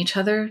train each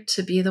other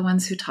to be the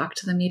ones who talk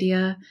to the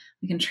media.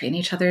 We can train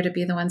each other to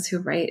be the ones who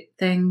write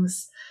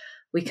things.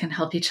 We can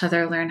help each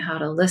other learn how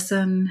to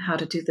listen, how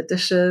to do the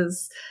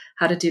dishes,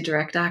 how to do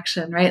direct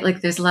action, right?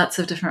 Like there's lots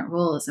of different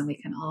roles and we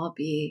can all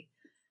be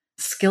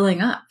skilling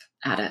up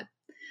at it.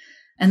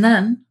 And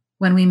then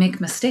when we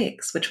make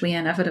mistakes, which we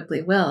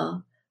inevitably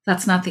will,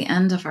 that's not the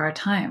end of our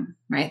time,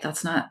 right?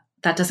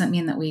 That doesn't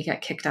mean that we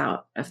get kicked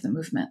out of the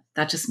movement.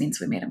 That just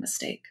means we made a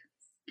mistake.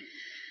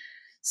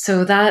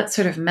 So that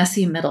sort of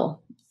messy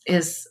middle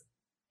is,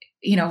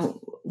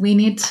 we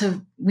need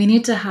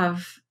to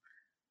have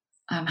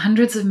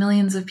hundreds of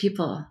millions of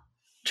people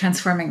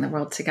transforming the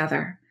world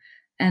together.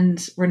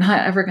 And we're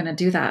not ever going to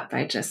do that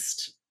by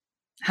just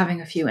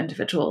having a few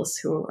individuals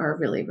who are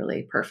really,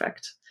 really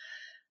perfect,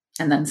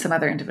 and then some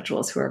other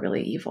individuals who are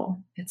really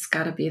evil. It's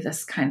got to be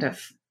this kind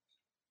of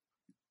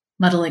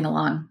muddling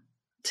along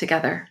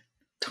together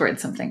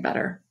towards something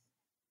better.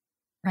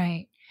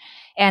 Right.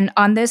 And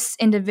on this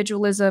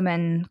individualism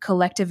and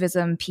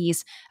collectivism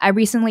piece, I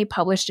recently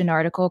published an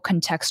article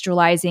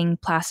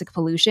contextualizing plastic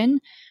pollution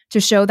to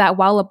show that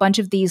while a bunch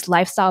of these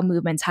lifestyle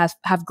movements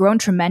have grown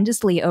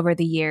tremendously over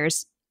the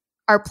years,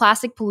 our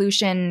plastic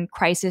pollution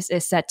crisis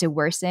is set to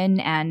worsen,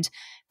 and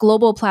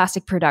global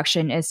plastic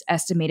production is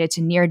estimated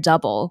to near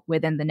double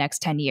within the next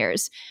 10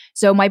 years.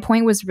 So my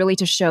point was really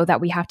to show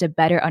that we have to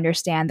better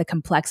understand the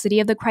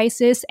complexity of the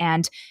crisis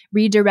and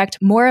redirect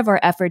more of our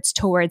efforts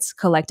towards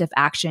collective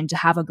action to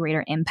have a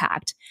greater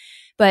impact.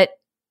 But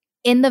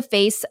in the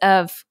face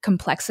of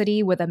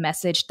complexity, with a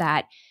message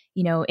that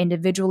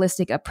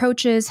individualistic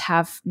approaches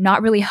have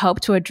not really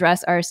helped to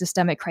address our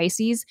systemic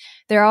crises,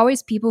 there are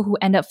always people who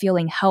end up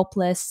feeling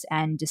helpless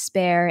and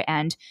despair,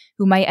 and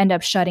who might end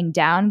up shutting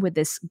down with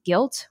this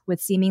guilt,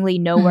 with seemingly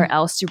nowhere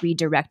else to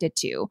redirect it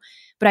to.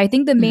 But I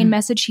think the main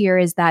message here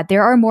is that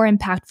there are more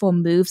impactful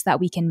moves that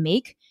we can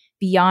make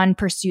beyond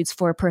pursuits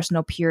for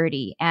personal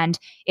purity. And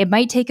it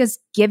might take us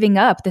giving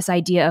up this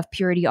idea of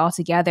purity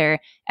altogether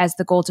as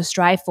the goal to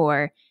strive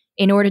for,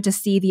 in order to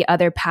see the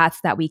other paths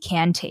that we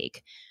can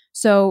take.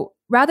 So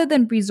rather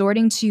than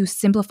resorting to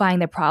simplifying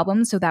the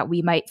problem so that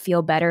we might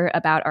feel better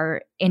about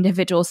our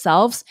individual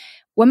selves,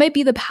 what might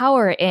be the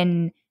power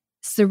in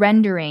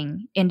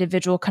surrendering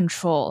individual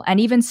control,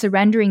 and even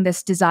surrendering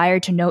this desire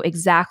to know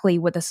exactly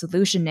what the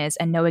solution is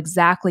and know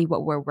exactly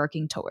what we're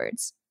working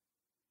towards?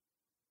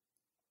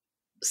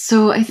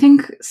 So I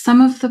think some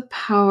of the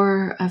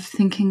power of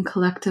thinking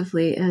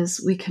collectively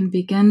is we can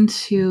begin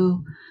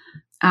to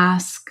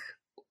ask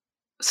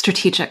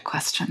strategic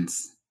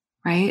questions,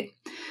 right?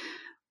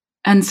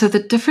 And so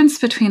the difference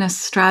between a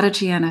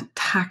strategy and a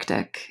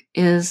tactic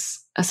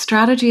is a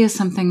strategy is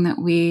something that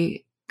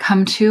we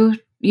come to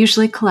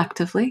usually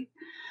collectively.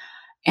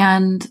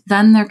 And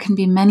then there can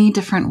be many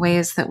different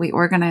ways that we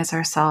organize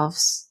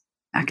ourselves,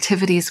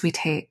 activities we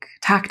take,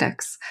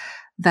 tactics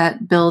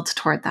that build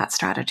toward that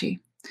strategy.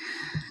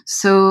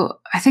 So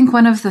I think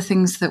one of the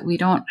things that we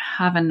don't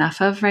have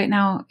enough of right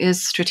now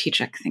is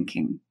strategic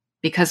thinking,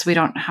 because we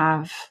don't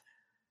have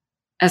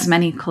as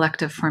many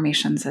collective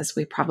formations as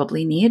we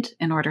probably need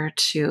in order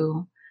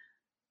to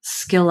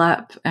skill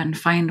up and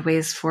find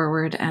ways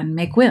forward and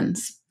make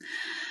wins.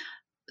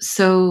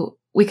 So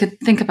we could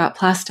think about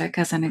plastic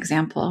as an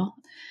example.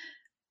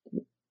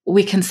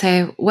 We can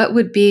say, what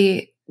would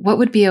be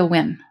a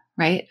win,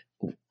 right?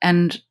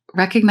 And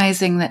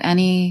recognizing that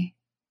any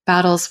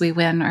battles we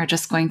win are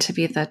just going to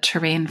be the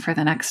terrain for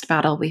the next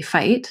battle we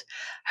fight.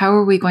 How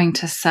are we going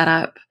to set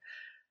up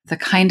the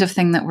kind of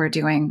thing that we're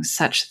doing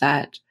such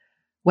that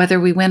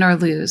whether we win or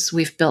lose,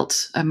 we've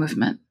built a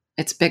movement.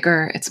 It's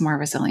bigger, it's more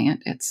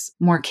resilient, it's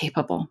more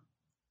capable.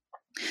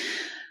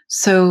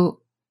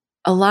 So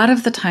a lot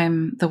of the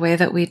time, the way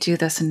that we do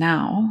this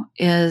now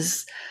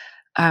is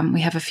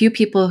we have a few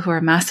people who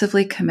are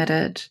massively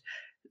committed.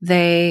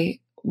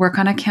 They work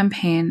on a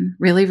campaign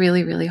really,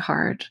 really, really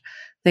hard.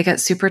 They get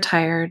super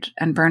tired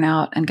and burn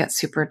out and get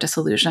super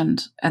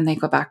disillusioned, and they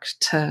go back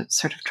to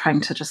sort of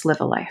trying to just live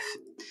a life.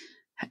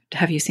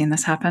 Have you seen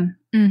this happen?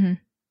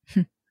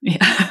 Mm-hmm.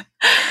 Yeah.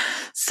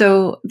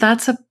 So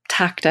that's a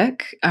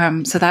tactic.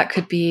 So that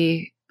could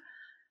be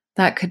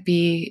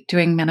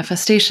doing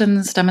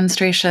manifestations,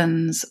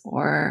 demonstrations,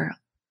 or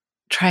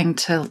trying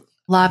to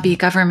lobby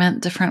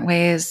government different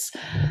ways,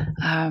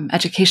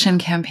 education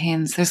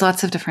campaigns. There's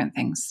lots of different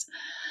things.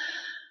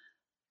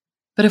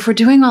 But if we're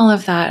doing all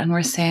of that and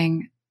we're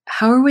saying,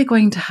 how are we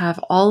going to have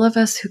all of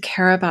us who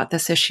care about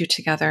this issue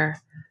together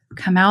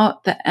come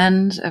out the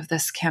end of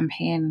this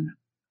campaign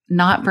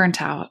not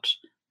burnt out,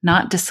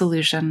 not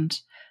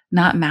disillusioned,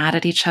 not mad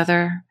at each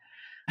other?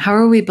 How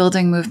are we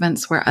building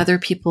movements where other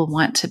people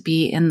want to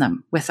be in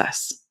them with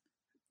us?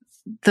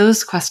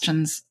 Those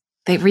questions,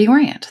 they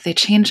reorient, they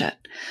change it.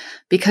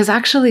 Because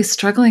actually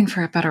struggling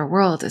for a better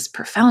world is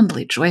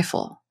profoundly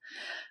joyful,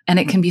 and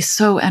it can be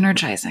so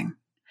energizing.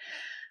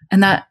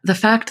 And that the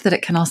fact that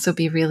it can also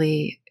be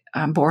really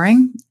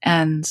boring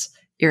and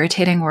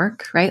irritating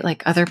work, right?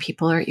 Like other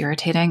people are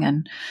irritating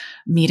and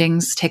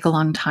meetings take a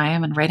long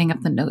time and writing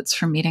up the notes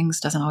from meetings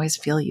doesn't always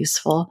feel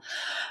useful.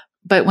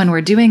 But when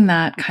we're doing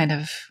that kind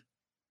of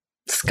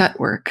scut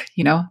work,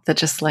 that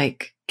just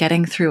like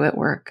getting through it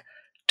work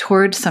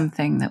towards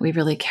something that we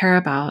really care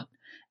about,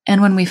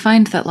 and when we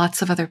find that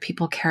lots of other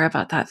people care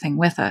about that thing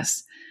with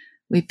us,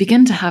 we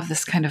begin to have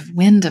this kind of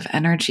wind of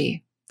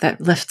energy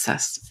that lifts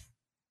us.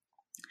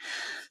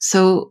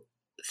 So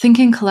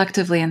thinking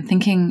collectively and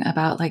thinking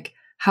about like,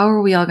 how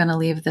are we all going to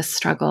leave this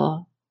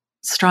struggle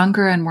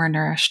stronger and more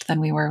nourished than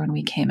we were when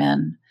we came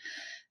in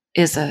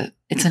it's an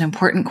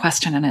important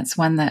question. And it's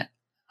one that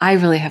I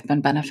really have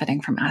been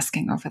benefiting from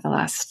asking over the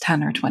last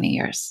 10 or 20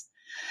 years.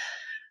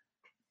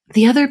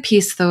 The other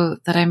piece though,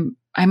 that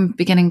I'm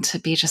beginning to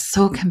be just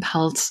so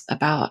compelled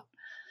about,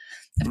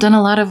 I've done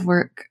a lot of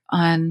work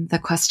on the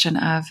question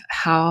of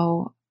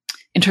how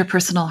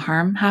interpersonal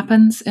harm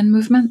happens in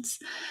movements.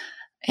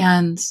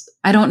 And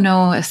I don't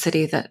know a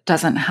city that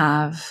doesn't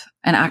have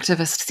an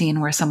activist scene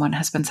where someone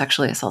has been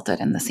sexually assaulted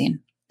in the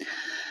scene.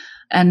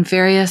 And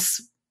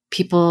various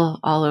people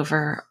all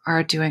over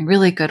are doing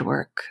really good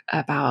work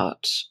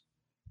about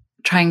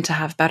trying to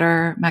have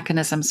better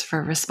mechanisms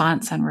for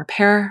response and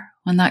repair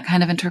when that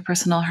kind of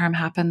interpersonal harm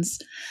happens.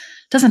 It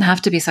doesn't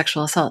have to be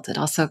sexual assault. It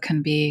also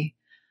can be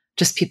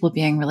just people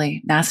being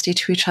really nasty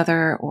to each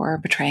other or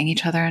betraying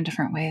each other in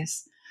different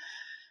ways.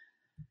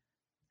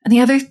 And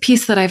the other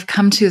piece that I've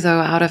come to, though,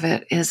 out of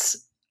it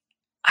is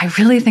I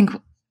really think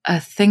a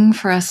thing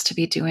for us to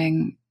be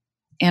doing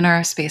in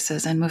our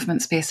spaces and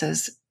movement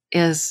spaces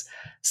is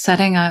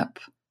setting up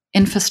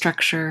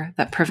infrastructure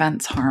that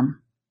prevents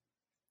harm.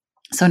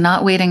 So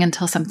not waiting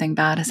until something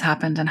bad has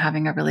happened and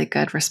having a really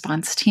good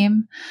response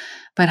team,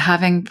 but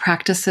having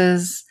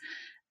practices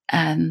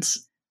and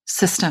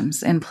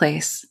systems in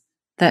place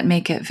that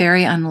make it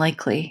very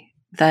unlikely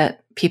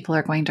that people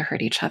are going to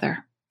hurt each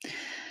other.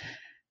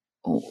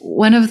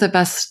 One of the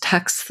best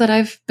texts that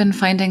I've been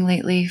finding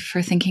lately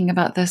for thinking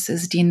about this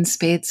is Dean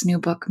Spade's new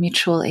book,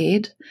 Mutual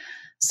Aid.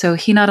 So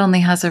he not only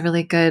has a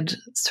really good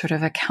sort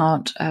of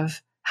account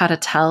of how to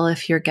tell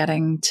if you're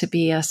getting to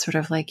be a sort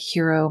of like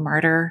hero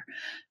martyr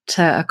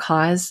to a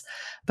cause,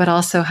 but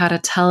also how to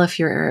tell if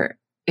your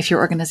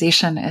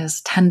organization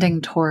is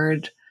tending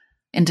toward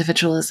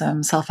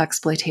individualism,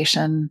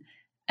 self-exploitation,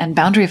 and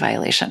boundary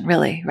violation,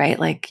 really, right?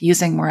 Like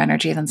using more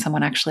energy than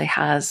someone actually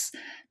has,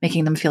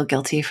 making them feel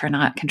guilty for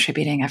not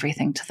contributing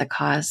everything to the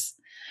cause.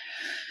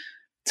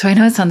 So I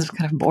know it sounds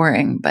kind of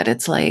boring, but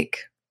it's like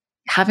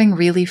having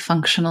really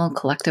functional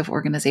collective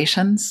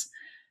organizations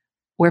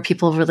where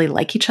people really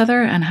like each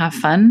other and have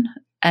fun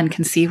and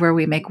can see where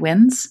we make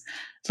wins.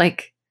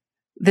 Like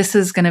this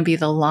is going to be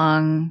the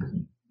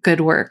long,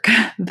 good work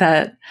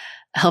that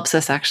helps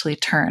us actually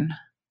turn.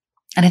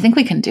 And I think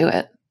we can do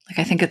it. Like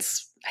I think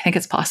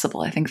it's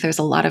possible. I think there's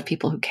a lot of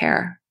people who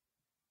care.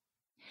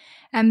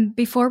 And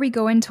before we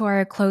go into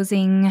our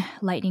closing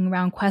lightning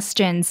round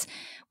questions,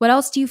 what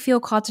else do you feel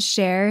called to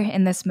share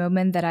in this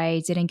moment that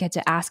I didn't get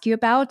to ask you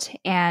about?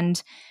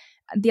 And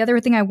the other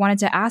thing I wanted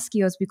to ask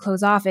you as we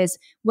close off is,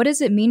 what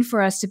does it mean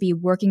for us to be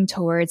working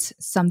towards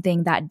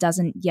something that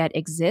doesn't yet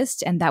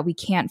exist and that we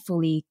can't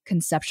fully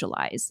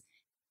conceptualize?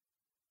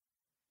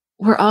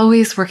 We're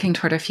always working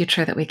toward a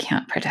future that we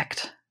can't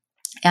predict.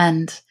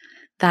 And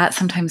that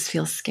sometimes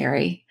feels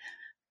scary.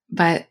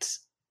 But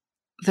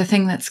the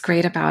thing that's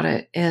great about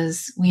it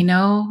is we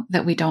know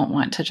that we don't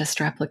want to just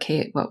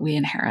replicate what we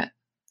inherit.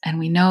 And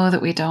we know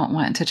that we don't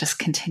want to just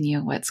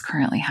continue what's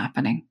currently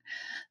happening.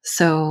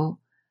 So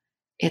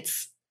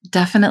it's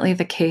definitely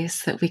the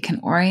case that we can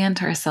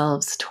orient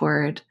ourselves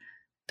toward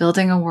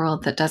building a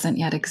world that doesn't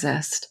yet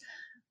exist.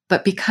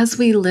 But because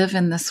we live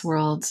in this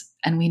world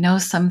and we know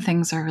some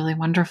things are really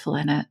wonderful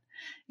in it,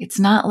 it's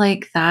not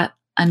like that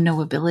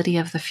unknowability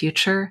of the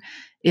future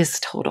is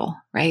total,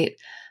 right?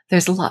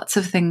 There's lots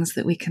of things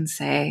that we can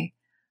say,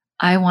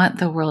 I want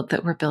the world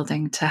that we're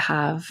building to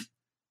have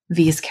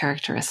these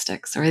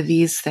characteristics or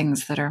these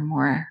things that are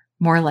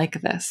more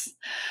like this.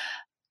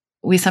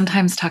 We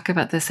sometimes talk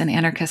about this in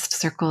anarchist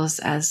circles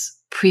as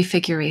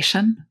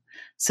prefiguration,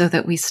 so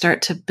that we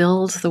start to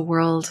build the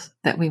world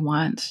that we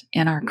want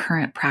in our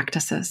current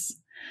practices.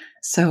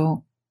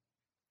 So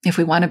if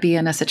we want to be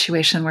in a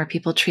situation where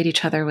people treat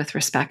each other with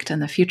respect in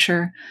the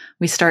future,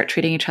 we start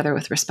treating each other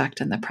with respect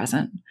in the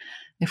present.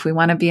 If we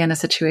want to be in a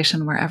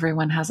situation where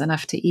everyone has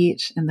enough to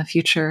eat in the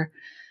future,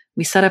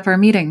 we set up our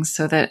meetings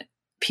so that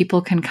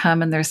people can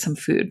come and there's some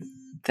food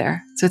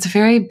there. So it's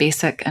very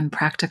basic and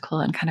practical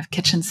and kind of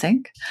kitchen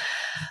sink.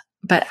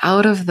 But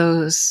out of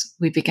those,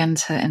 we begin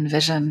to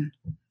envision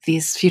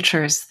these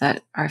futures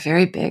that are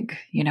very big,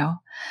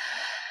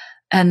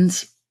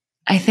 And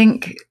I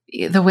think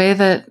the way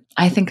that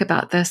I think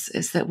about this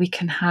is that we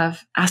can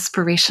have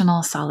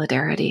aspirational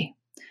solidarity.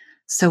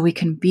 So we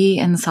can be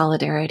in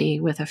solidarity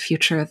with a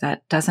future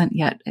that doesn't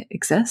yet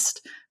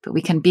exist, but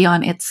we can be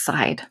on its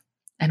side.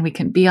 And we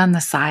can be on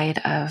the side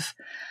of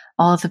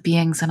all the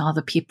beings and all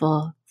the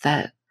people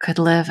that could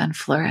live and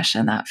flourish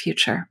in that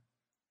future.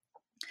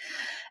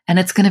 And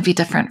it's going to be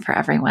different for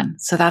everyone.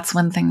 So that's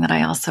one thing that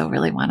I also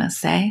really want to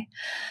say,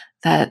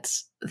 that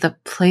the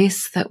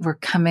place that we're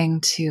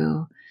coming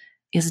to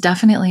is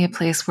definitely a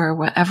place where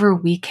whatever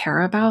we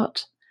care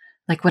about,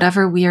 like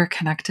whatever we are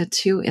connected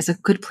to, is a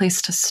good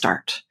place to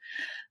start.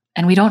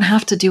 And we don't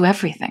have to do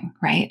everything,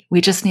 right?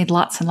 We just need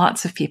lots and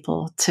lots of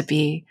people to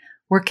be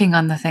working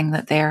on the thing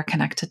that they are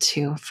connected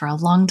to for a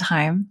long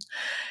time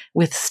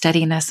with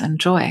steadiness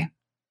and joy.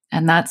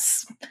 And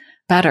that's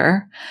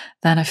better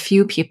than a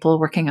few people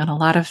working on a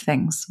lot of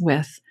things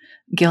with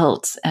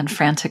guilt and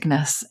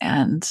franticness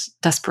and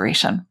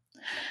desperation.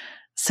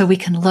 So we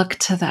can look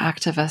to the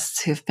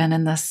activists who've been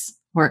in this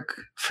work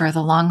for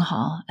the long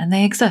haul, and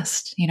they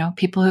exist,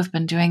 people who've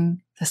been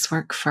doing this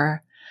work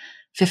for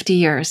 50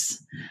 years.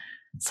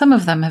 Some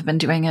of them have been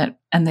doing it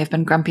and they've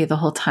been grumpy the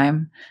whole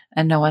time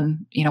and no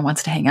one,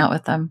 wants to hang out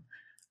with them.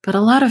 But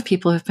a lot of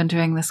people who've been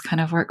doing this kind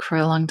of work for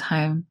a long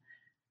time,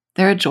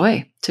 they're a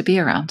joy to be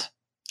around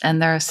and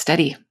they're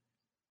steady.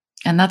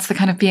 And that's the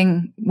kind of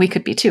being we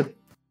could be too.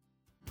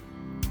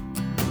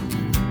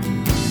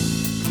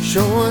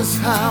 Show us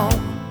how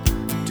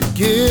to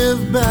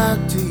give back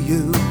to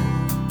you.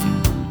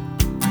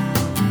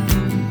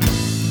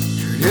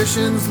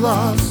 Traditions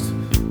lost,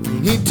 we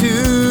need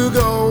to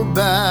go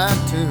back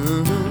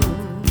to.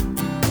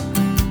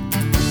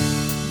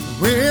 The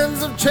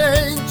winds of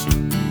change,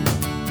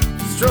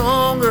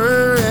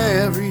 stronger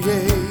every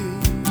day.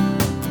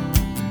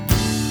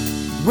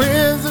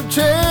 Winds of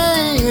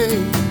change,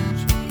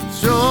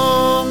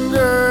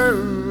 stronger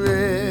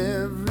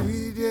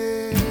every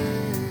day.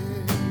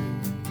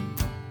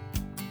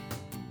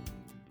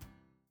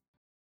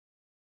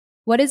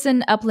 What is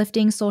an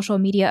uplifting social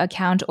media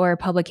account or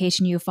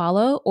publication you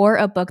follow, or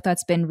a book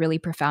that's been really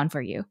profound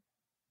for you?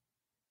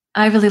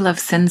 I really love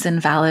Sins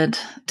Invalid,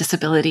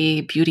 Disability,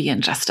 Beauty,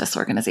 and Justice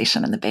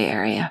organization in the Bay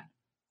Area.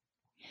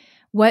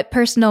 What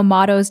personal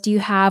mottos do you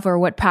have, or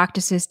what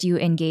practices do you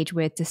engage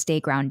with to stay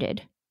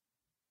grounded?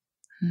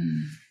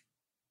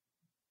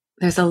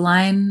 There's a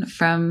line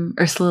from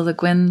Ursula Le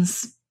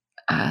Guin's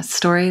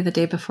story, The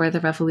Day Before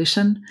the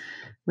Revolution,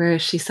 where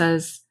she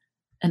says,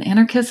 "An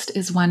anarchist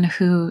is one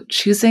who,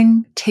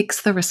 choosing,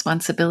 takes the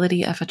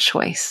responsibility of a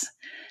choice."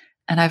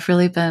 And I've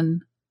really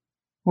been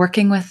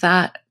working with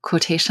that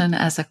quotation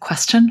as a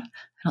question.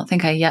 I don't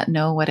think I yet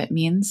know what it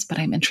means, but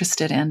I'm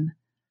interested in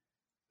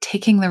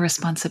taking the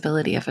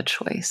responsibility of a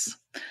choice.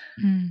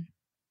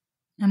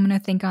 I'm going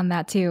to think on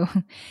that too.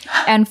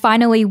 And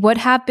finally, what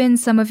have been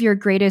some of your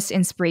greatest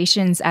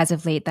inspirations as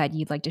of late that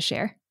you'd like to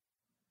share?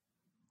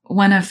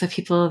 One of the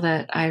people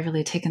that I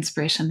really take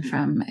inspiration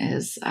from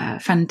is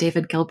friend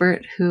David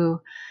Gilbert,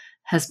 who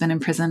has been in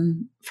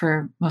prison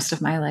for most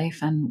of my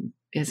life and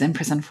is in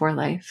prison for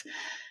life.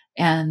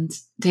 And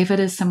David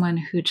is someone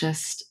who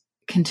just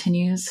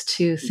continues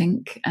to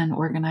think and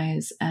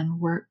organize and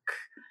work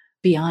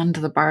beyond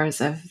the bars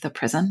of the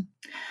prison.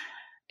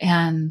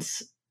 And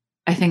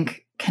I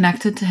think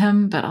connected to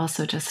him, but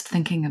also just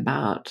thinking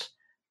about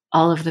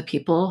all of the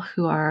people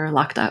who are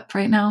locked up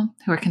right now,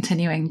 who are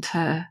continuing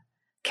to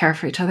care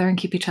for each other and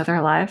keep each other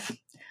alive.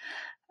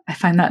 I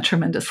find that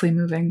tremendously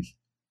moving.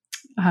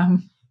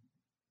 And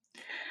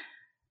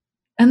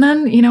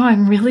then,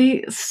 I'm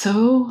really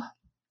so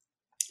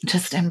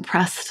just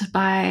impressed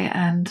by,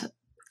 and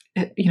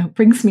it,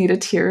 brings me to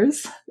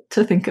tears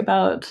to think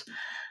about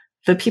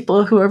the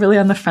people who are really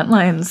on the front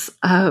lines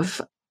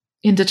of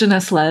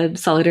Indigenous-led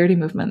solidarity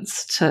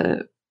movements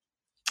to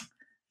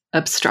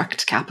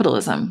obstruct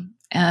capitalism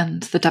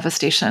and the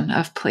devastation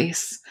of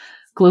place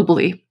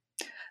globally.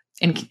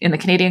 In the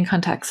Canadian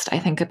context, I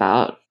think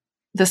about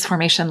this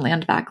formation,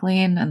 Land Back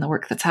Lane, and the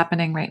work that's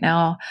happening right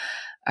now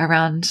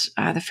around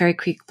the Fairy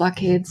Creek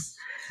blockades.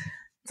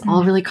 It's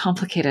all really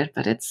complicated,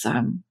 but it's,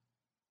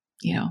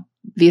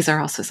 these are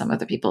also some of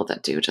the people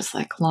that do just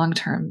like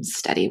long-term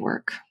steady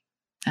work.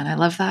 And I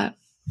love that.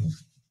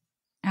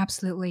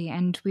 Absolutely.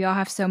 And we all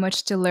have so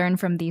much to learn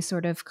from the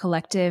sort of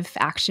collective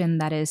action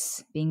that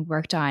is being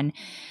worked on.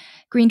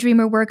 Green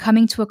Dreamer, we're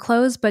coming to a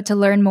close, but to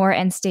learn more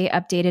and stay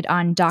updated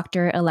on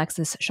Dr.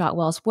 Alexis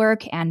Shotwell's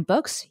work and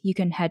books, you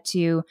can head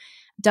to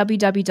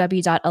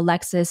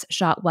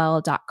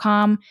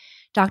www.alexisshotwell.com.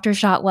 Dr.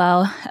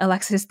 Shotwell,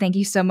 Alexis, thank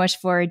you so much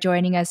for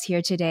joining us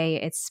here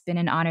today. It's been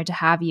an honor to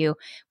have you.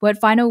 What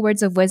final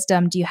words of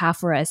wisdom do you have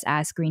for us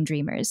as Green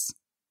Dreamers?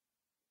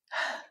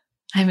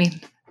 I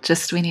mean,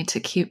 just we need to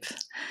keep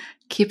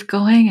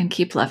going and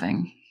keep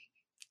loving.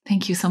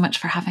 Thank you so much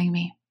for having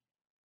me.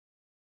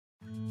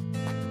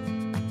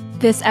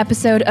 This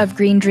episode of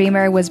Green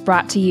Dreamer was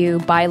brought to you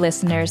by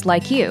listeners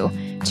like you.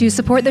 To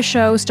support the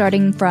show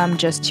starting from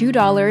just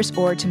 $2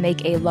 or to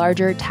make a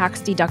larger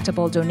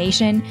tax-deductible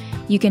donation,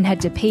 you can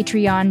head to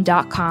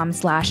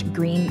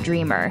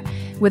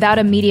patreon.com/greendreamer. Without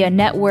a media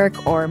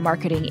network or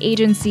marketing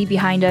agency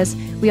behind us,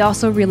 we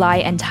also rely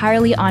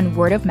entirely on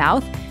word of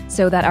mouth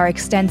so that our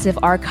extensive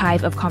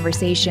archive of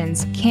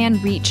conversations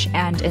can reach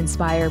and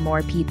inspire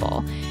more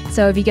people.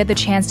 So if you get the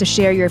chance to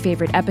share your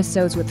favorite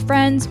episodes with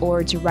friends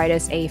or to write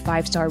us a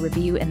 5-star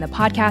review in the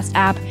podcast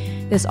app,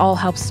 this all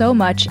helps so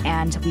much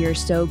and we are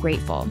so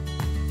grateful.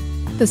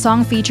 The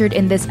song featured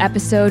in this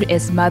episode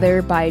is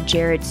Mother by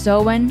Jared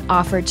Sowen,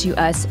 offered to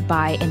us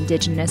by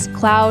Indigenous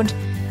Cloud.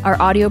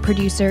 Our audio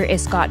producer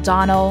is Scott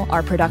Donnell,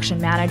 our production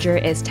manager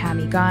is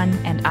Tammy Gunn,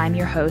 and I'm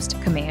your host,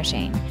 Kamea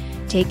Shane.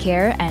 Take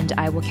care, and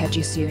I will catch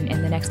you soon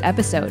in the next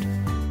episode.